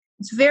bit.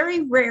 It's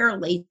very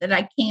rarely that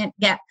I can't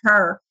get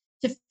her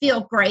to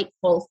feel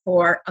grateful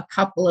for a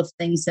couple of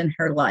things in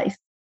her life.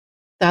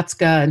 That's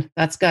good.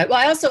 That's good. Well,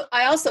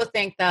 I also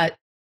think that,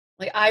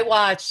 like, I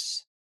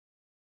watched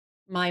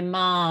my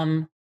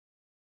mom,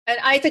 and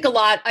I think a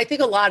lot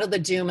of the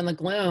doom and the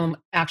gloom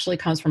actually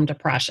comes from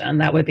depression.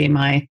 That would be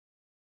my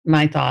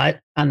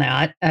thought on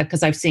that,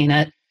 because I've seen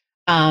it.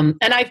 And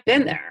I've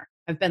been there.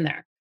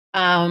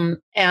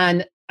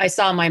 And I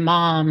saw my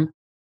mom,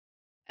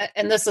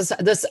 and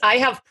this, I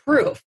have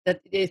proof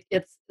that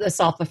it's the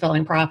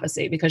self-fulfilling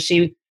prophecy, because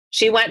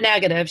she went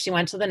negative. She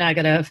went to the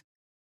negative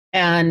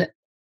and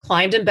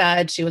climbed in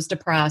bed. She was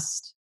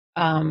depressed.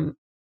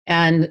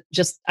 And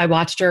I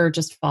watched her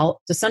just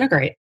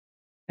disintegrate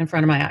in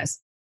front of my eyes.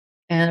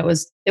 And it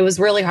was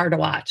really hard to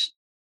watch.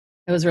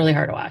 It was really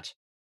hard to watch.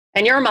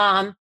 And your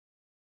mom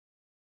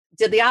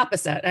did the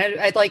opposite.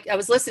 I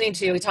was listening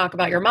to you talk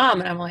about your mom,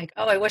 and I'm like,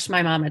 oh, I wish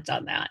my mom had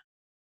done that.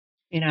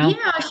 You know?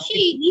 Yeah,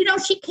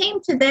 she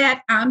came to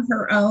that on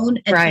her own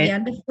at Right. the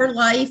end of her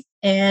life.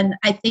 And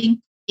I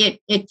think it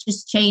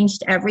just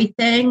changed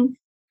everything.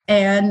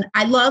 And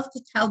I love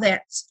to tell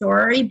that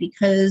story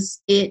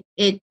because it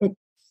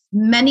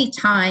many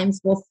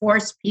times will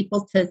force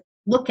people to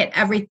look at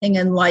everything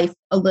in life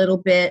a little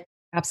bit,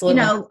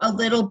 Absolutely. a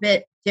little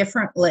bit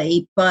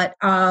differently. But,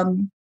 I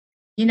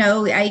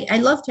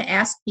love to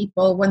ask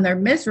people when they're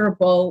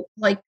miserable,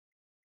 like,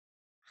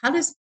 how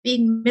does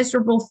being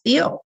miserable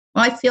feel?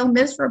 Well, I feel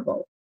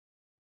miserable.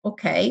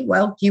 Okay,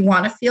 well, do you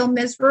want to feel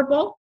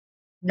miserable?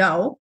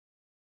 No.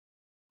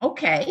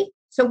 Okay.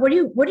 So what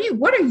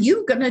are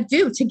you going to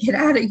do to get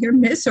out of your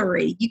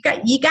misery? You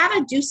got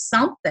to do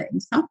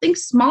something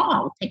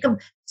small. Take a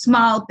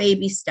small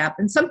baby step.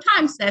 And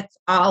sometimes that's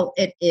all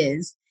it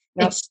is.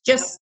 Yep. It's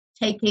just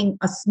taking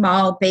a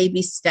small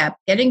baby step,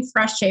 getting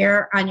fresh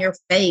air on your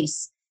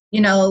face,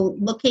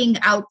 looking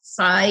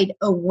outside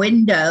a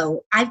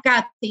window. I've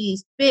got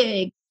these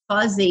big,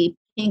 fuzzy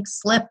pink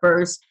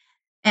slippers.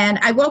 And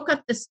I woke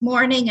up this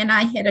morning and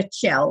I had a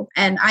chill,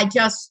 and I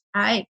just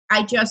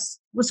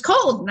was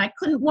cold and I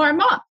couldn't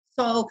warm up.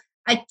 So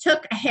I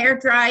took a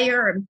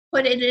hairdryer and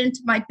put it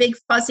into my big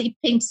fuzzy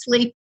pink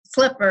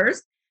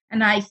slippers,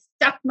 and I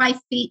stuck my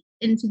feet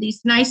into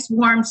these nice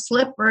warm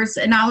slippers,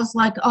 and I was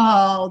like,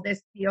 oh,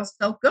 this feels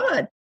so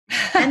good.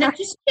 And it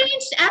just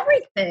changed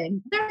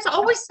everything. There's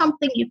always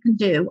something you can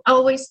do,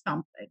 always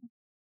something.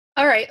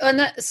 All right.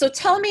 So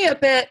tell me a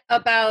bit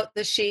about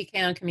the She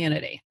Can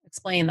community.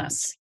 Explain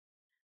this.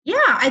 Yeah,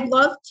 I'd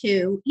love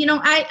to.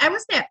 I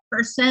was that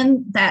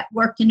person that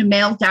worked in a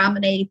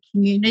male-dominated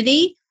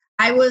community.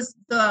 I was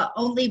the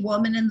only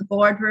woman in the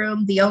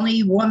boardroom, the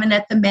only woman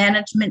at the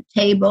management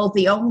table,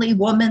 the only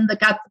woman that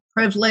got the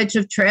privilege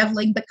of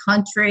traveling the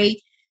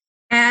country.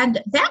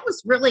 And that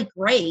was really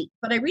great.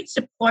 But I reached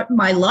a point in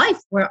my life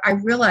where I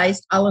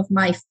realized all of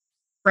my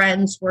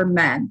friends were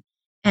men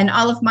and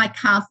all of my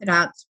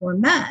confidants were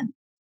men.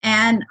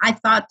 And I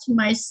thought to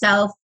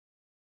myself,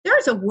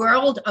 there's a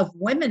world of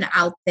women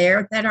out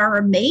there that are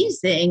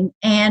amazing.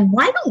 And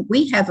why don't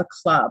we have a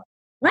club?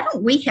 Why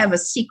don't we have a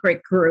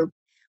secret group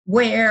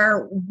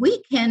where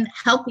we can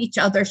help each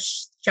other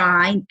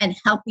shine and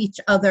help each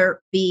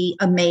other be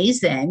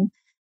amazing?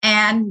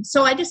 And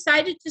so I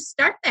decided to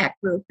start that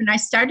group, and I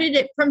started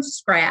it from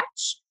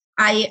scratch.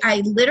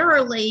 I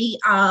literally,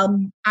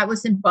 I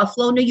was in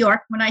Buffalo, New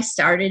York when I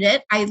started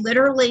it. I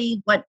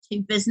literally went to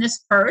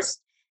Business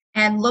First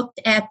and looked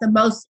at the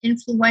most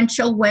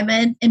influential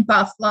women in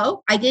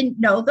Buffalo. I didn't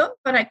know them,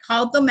 but I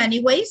called them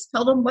anyways,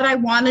 told them what I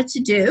wanted to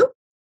do.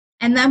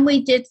 And then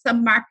we did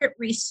some market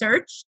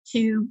research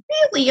to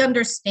really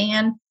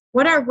understand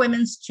what are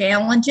women's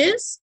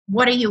challenges,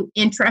 what are you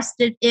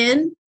interested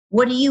in,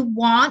 what do you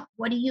want,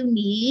 what do you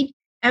need?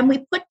 And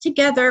we put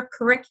together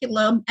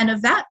curriculum and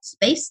events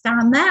based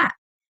on that.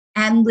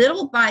 And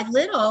little by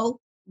little,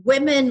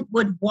 women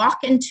would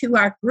walk into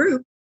our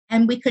group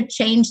and we could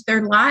change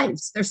their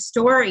lives. Their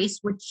stories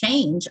would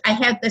change. I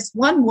had this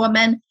one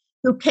woman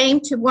who came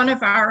to one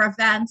of our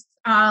events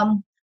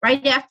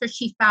right after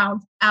she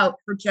found out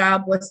her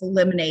job was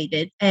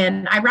eliminated.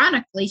 And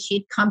ironically,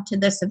 she'd come to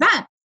this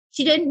event.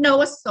 She didn't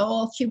know a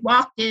soul. She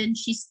walked in,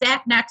 she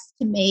sat next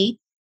to me,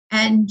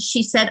 and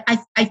she said,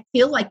 I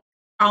feel like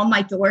all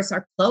my doors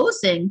are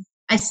closing.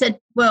 I said,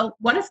 well,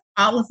 what if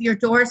all of your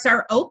doors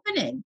are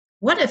opening?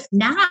 what if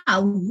now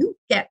you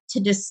get to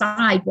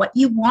decide what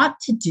you want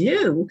to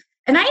do?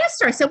 And I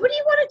asked her, I said, what do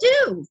you want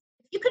to do?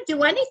 If you could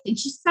do anything.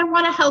 She said, I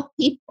want to help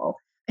people.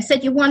 I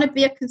said, you want to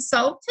be a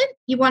consultant?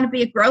 You want to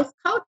be a growth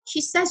coach?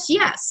 She says,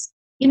 yes.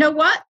 You know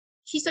what?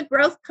 She's a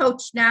growth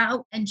coach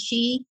now, and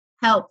she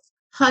helps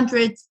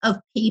hundreds of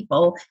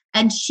people,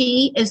 and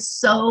she is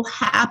so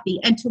happy.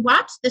 And to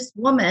watch this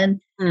woman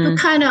who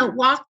kind of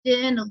walked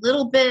in a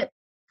little bit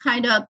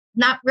kind of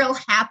not real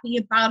happy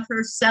about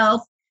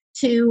herself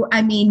to,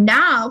 I mean,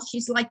 now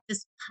she's like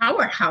this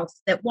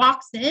powerhouse that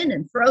walks in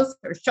and throws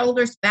her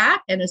shoulders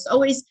back and is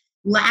always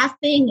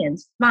laughing and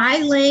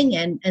smiling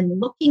and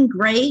looking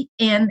great.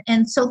 And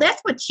so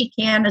that's what She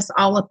Can is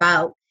all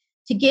about,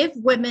 to give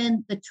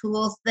women the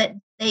tools that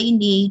they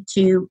need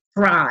to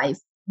thrive.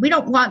 We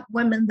don't want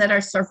women that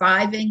are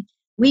surviving.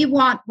 We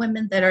want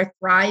women that are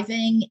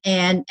thriving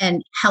and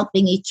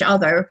helping each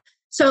other.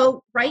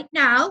 So right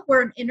now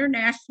we're an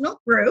international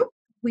group.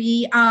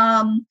 We're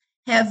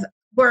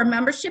a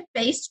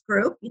membership-based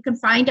group. You can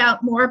find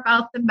out more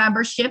about the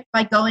membership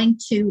by going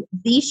to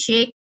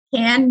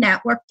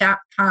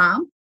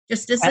theshecannetwork.com,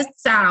 just as it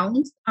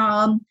sounds.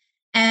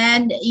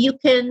 And you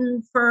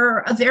can,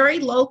 for a very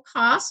low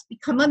cost,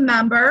 become a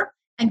member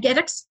and get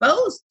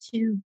exposed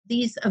to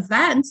these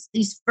events,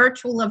 these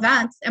virtual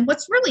events. And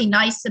what's really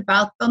nice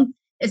about them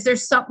is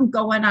there's something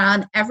going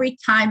on every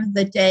time of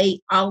the day,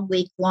 all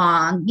week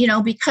long. You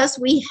know, because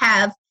we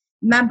have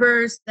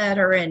members that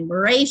are in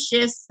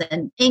Mauritius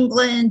and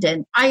England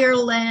and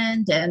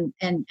Ireland and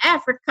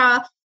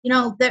Africa, you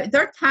know,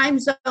 their time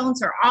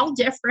zones are all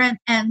different.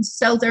 And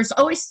so there's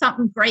always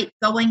something great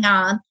going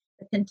on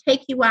that can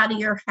take you out of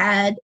your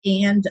head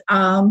and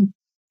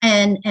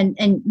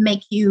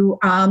make you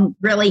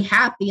really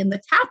happy. And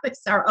the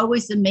topics are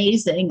always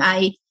amazing.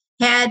 I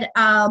had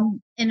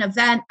an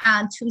event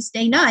on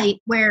Tuesday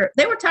night where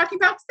they were talking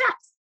about sex.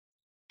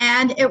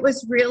 And it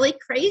was really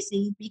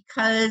crazy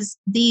because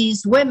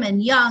these women,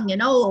 young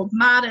and old,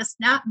 modest,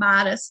 not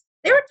modest,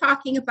 they were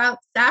talking about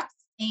sex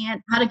and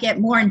how to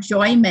get more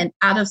enjoyment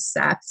out of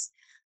sex.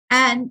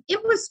 And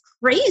it was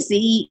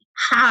crazy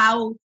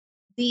how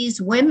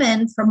these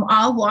women from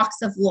all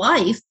walks of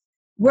life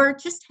were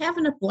just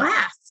having a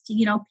blast,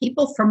 you know,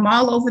 people from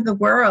all over the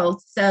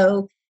world.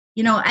 So,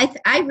 you know,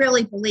 I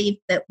really believe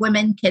that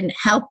women can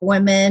help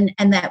women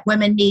and that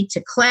women need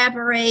to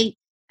collaborate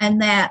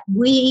and that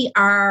we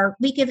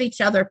give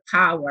each other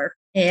power.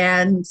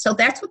 And so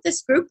that's what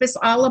this group is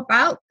all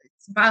about.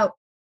 It's about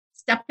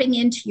stepping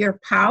into your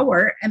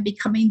power and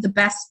becoming the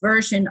best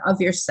version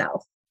of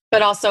yourself.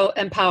 But also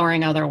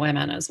empowering other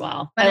women as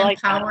well. But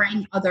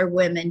empowering other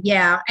women.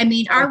 Yeah. I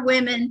mean, our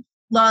women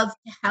love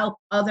to help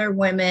other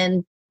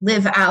women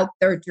live out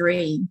their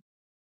dream.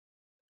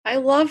 I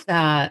love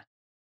that.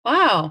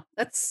 Wow.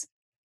 That's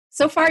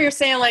so far you're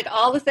saying like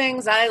all the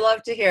things I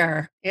love to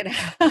hear. You know,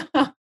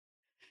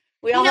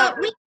 we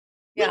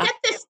get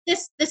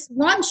this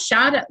one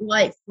shot at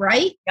life,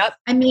 right? Yep.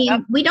 I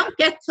mean, we don't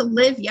get to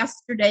live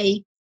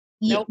yesterday.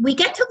 Nope. We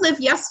get to live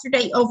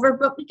yesterday over,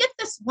 but we get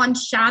this one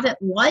shot at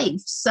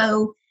life.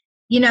 So,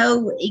 you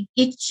know,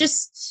 it's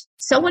just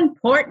so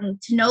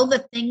important to know the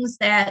things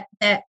that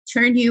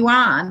turn you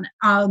on.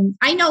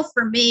 I know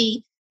for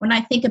me, when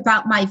I think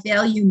about my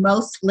value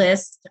most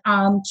list,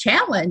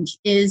 challenge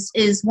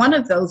is one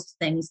of those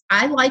things.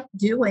 I like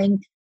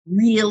doing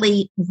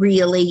really,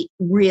 really,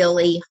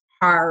 really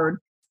hard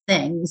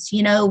things.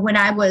 You know, when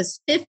I was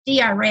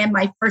 50, I ran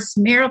my first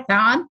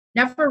marathon,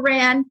 never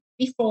ran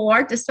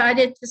before,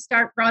 decided to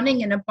start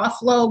running in a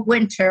Buffalo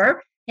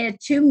winter. Had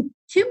two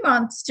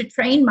months to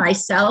train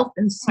myself,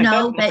 and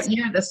snow that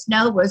year, the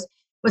snow was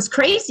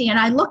crazy. And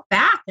I look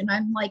back and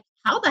I'm like,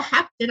 how the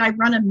heck did I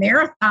run a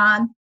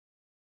marathon,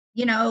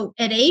 you know,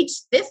 at age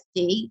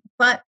 50?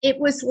 But it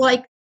was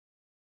like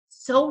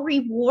so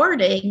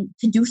rewarding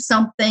to do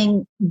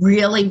something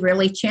really,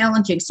 really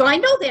challenging. So I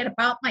know that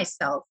about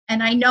myself.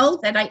 And I know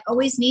that I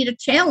always need a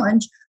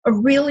challenge, a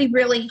really,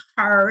 really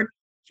hard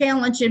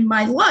challenge in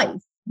my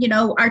life. You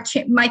know,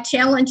 my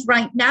challenge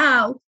right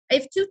now, I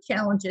have two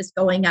challenges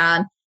going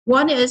on.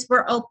 One is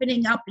we're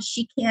opening up a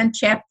She Can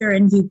chapter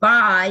in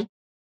Dubai.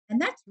 And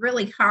that's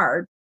really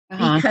hard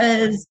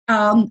because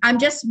I'm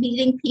just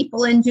meeting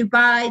people in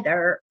Dubai.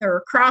 They're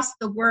across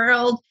the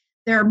world.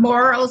 Their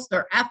morals,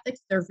 their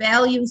ethics, their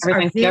values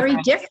are very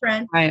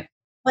different. Right.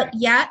 But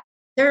yet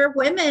there are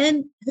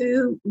women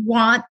who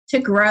want to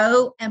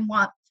grow and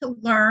want to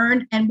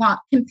learn and want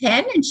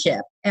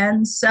companionship.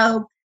 And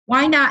so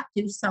why not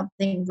do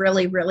something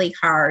really, really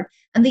hard?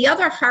 And the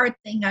other hard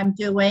thing I'm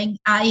doing,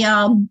 I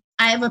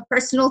have a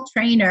personal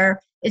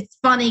trainer. It's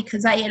funny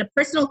because I had a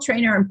personal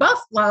trainer in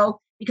Buffalo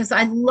because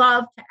I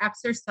love to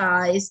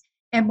exercise.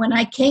 And when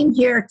I came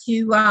here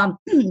to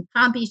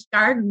Palm Beach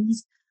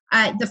Gardens,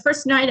 the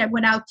first night I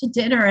went out to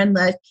dinner and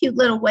the cute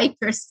little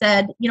waitress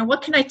said, you know,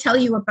 what can I tell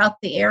you about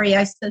the area?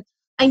 I said,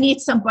 I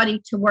need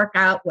somebody to work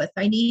out with.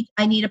 I need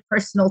a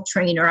personal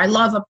trainer. I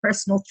love a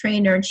personal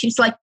trainer. And she's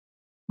like,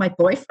 my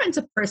boyfriend's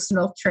a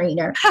personal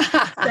trainer.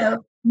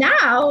 So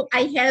now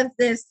I have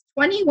this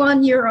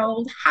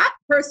 21-year-old hot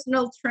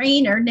personal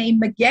trainer named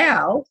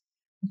Miguel.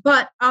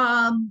 but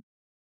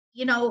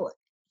you know,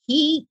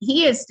 he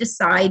has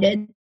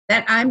decided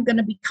that I'm going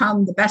to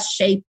become the best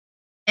shape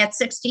at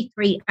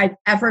 63 I've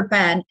ever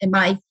been in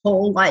my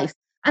whole life.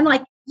 I'm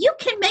like, you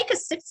can make a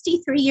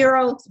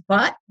 63-year-old's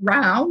butt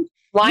round.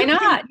 Why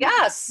not?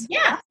 Yes.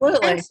 Yeah.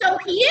 Absolutely. And so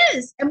he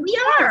is, and we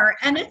are,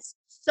 and it's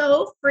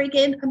so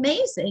friggin'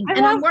 amazing. I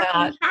and love I'm working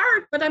that.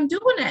 hard, but I'm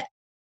doing it.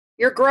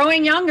 You're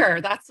growing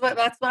younger. That's what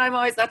I'm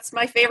always, that's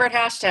my favorite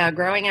hashtag,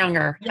 growing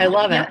younger. Yeah, I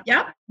love it.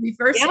 Yeah.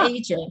 Reverse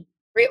aging.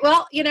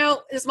 Well, you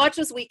know, as much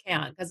as we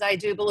can, because I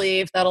do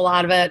believe that a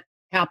lot of it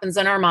happens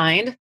in our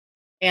mind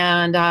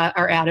and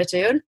our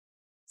attitude.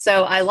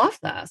 So I love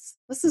this.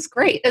 This is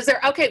great.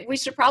 Okay, we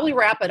should probably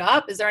wrap it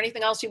up. Is there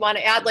anything else you want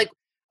to add? Like,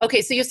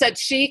 okay, so you said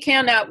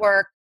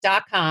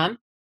shecannetwork.com,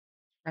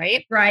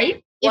 right?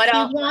 Right. What if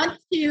else?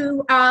 You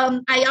want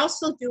to, I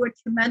also do a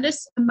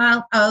tremendous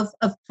amount of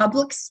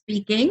public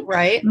speaking.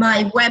 Right.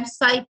 My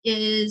website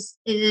is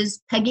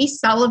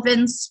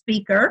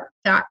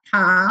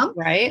PeggySullivanSpeaker.com.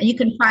 Right. And you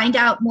can find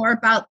out more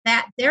about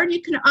that there. And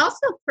you can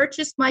also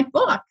purchase my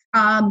book,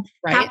 right.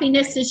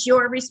 Happiness is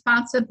Your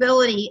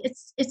Responsibility.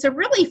 It's a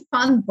really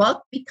fun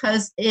book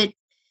because it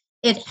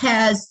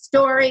has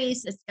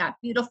stories. It's got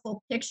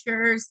beautiful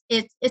pictures.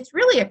 It's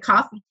really a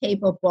coffee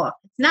table book.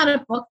 It's not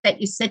a book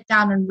that you sit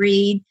down and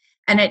read,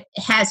 and it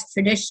has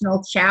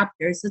traditional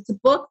chapters. It's a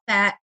book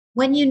that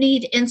when you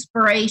need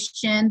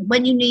inspiration,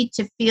 when you need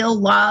to feel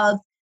love,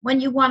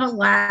 when you want to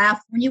laugh,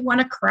 when you want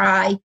to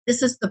cry,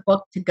 this is the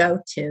book to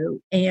go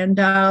to. And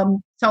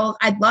so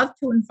I'd love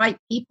to invite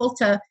people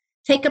to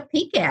take a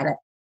peek at it.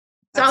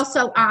 It's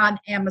also on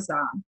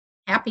Amazon.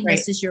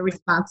 Happiness is Your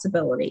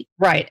Responsibility.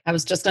 Right. I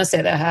was just going to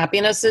say that.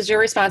 Happiness is Your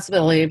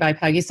Responsibility by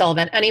Peggy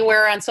Sullivan.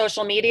 Anywhere on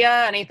social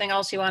media? Anything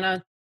else you want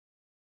to?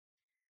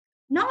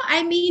 No,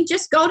 I mean,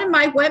 just go to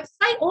my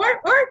website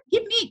or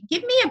give me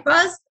a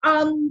buzz.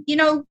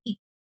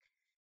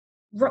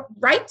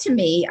 Write to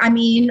me. I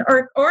mean,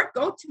 or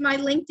go to my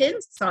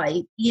LinkedIn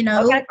site.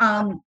 Okay.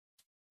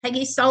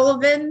 Peggy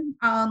Sullivan,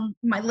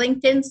 my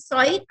LinkedIn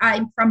site.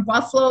 I'm from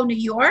Buffalo, New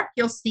York.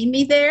 You'll see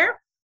me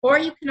there. Or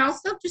you can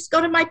also just go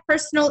to my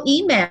personal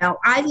email.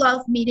 I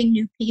love meeting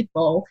new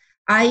people.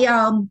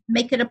 I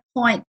make it a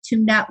point to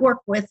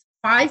network with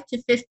 5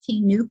 to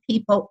 15 new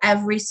people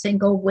every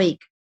single week.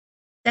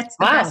 That's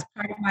the best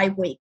part of my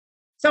week.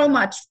 So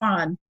much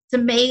fun. It's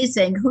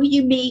amazing who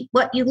you meet,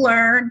 what you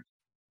learn.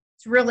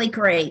 It's really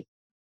great.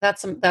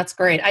 That's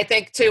great. I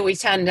think too, we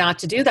tend not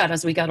to do that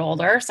as we get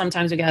older.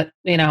 Sometimes we get,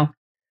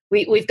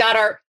 we've got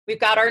our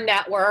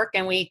network,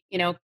 and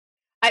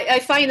I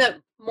find that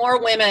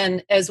more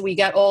women as we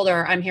get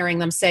older, I'm hearing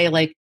them say,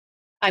 like,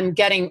 I'm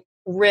getting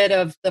rid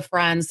of the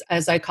friends,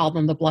 as I call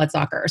them, the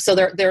bloodsucker. So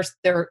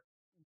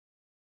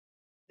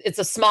it's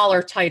a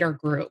smaller, tighter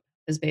group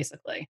is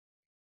basically.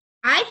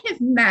 I have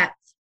met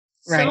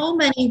so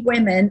many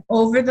women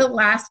over the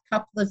last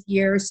couple of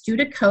years due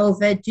to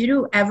COVID, due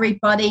to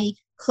everybody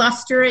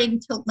clustering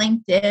to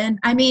LinkedIn.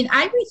 I mean,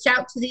 I reach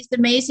out to these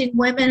amazing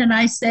women and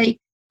I say,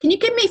 can you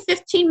give me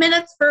 15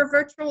 minutes for a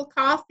virtual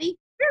coffee?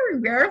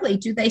 Very rarely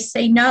do they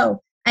say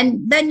no.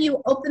 And then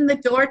you open the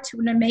door to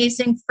an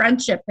amazing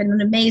friendship and an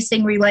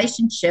amazing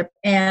relationship.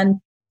 And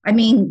I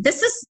mean,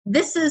 this is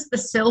the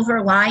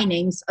silver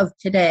linings of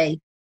today.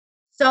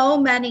 So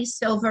many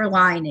silver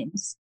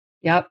linings.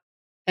 Yep.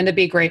 And to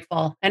be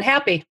grateful and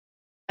happy.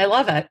 I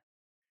love it.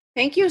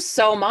 Thank you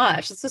so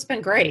much. This has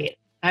been great.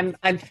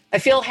 I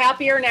feel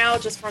happier now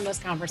just from this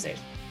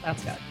conversation.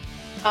 That's good.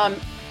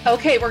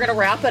 Okay, we're going to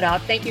wrap it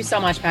up. Thank you so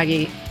much,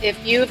 Peggy.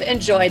 If you've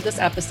enjoyed this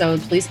episode,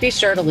 please be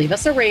sure to leave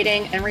us a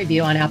rating and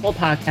review on Apple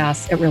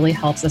Podcasts. It really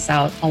helps us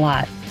out a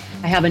lot.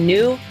 I have a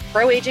new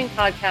pro-aging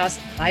podcast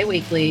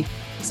bi-weekly,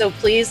 so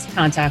please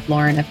contact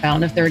Lauren at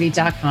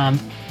fountainof30.com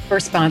for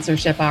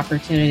sponsorship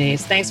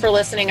opportunities. Thanks for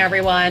listening,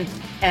 everyone,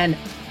 and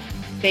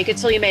make it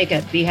till you make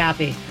it. Be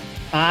happy.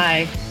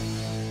 Bye.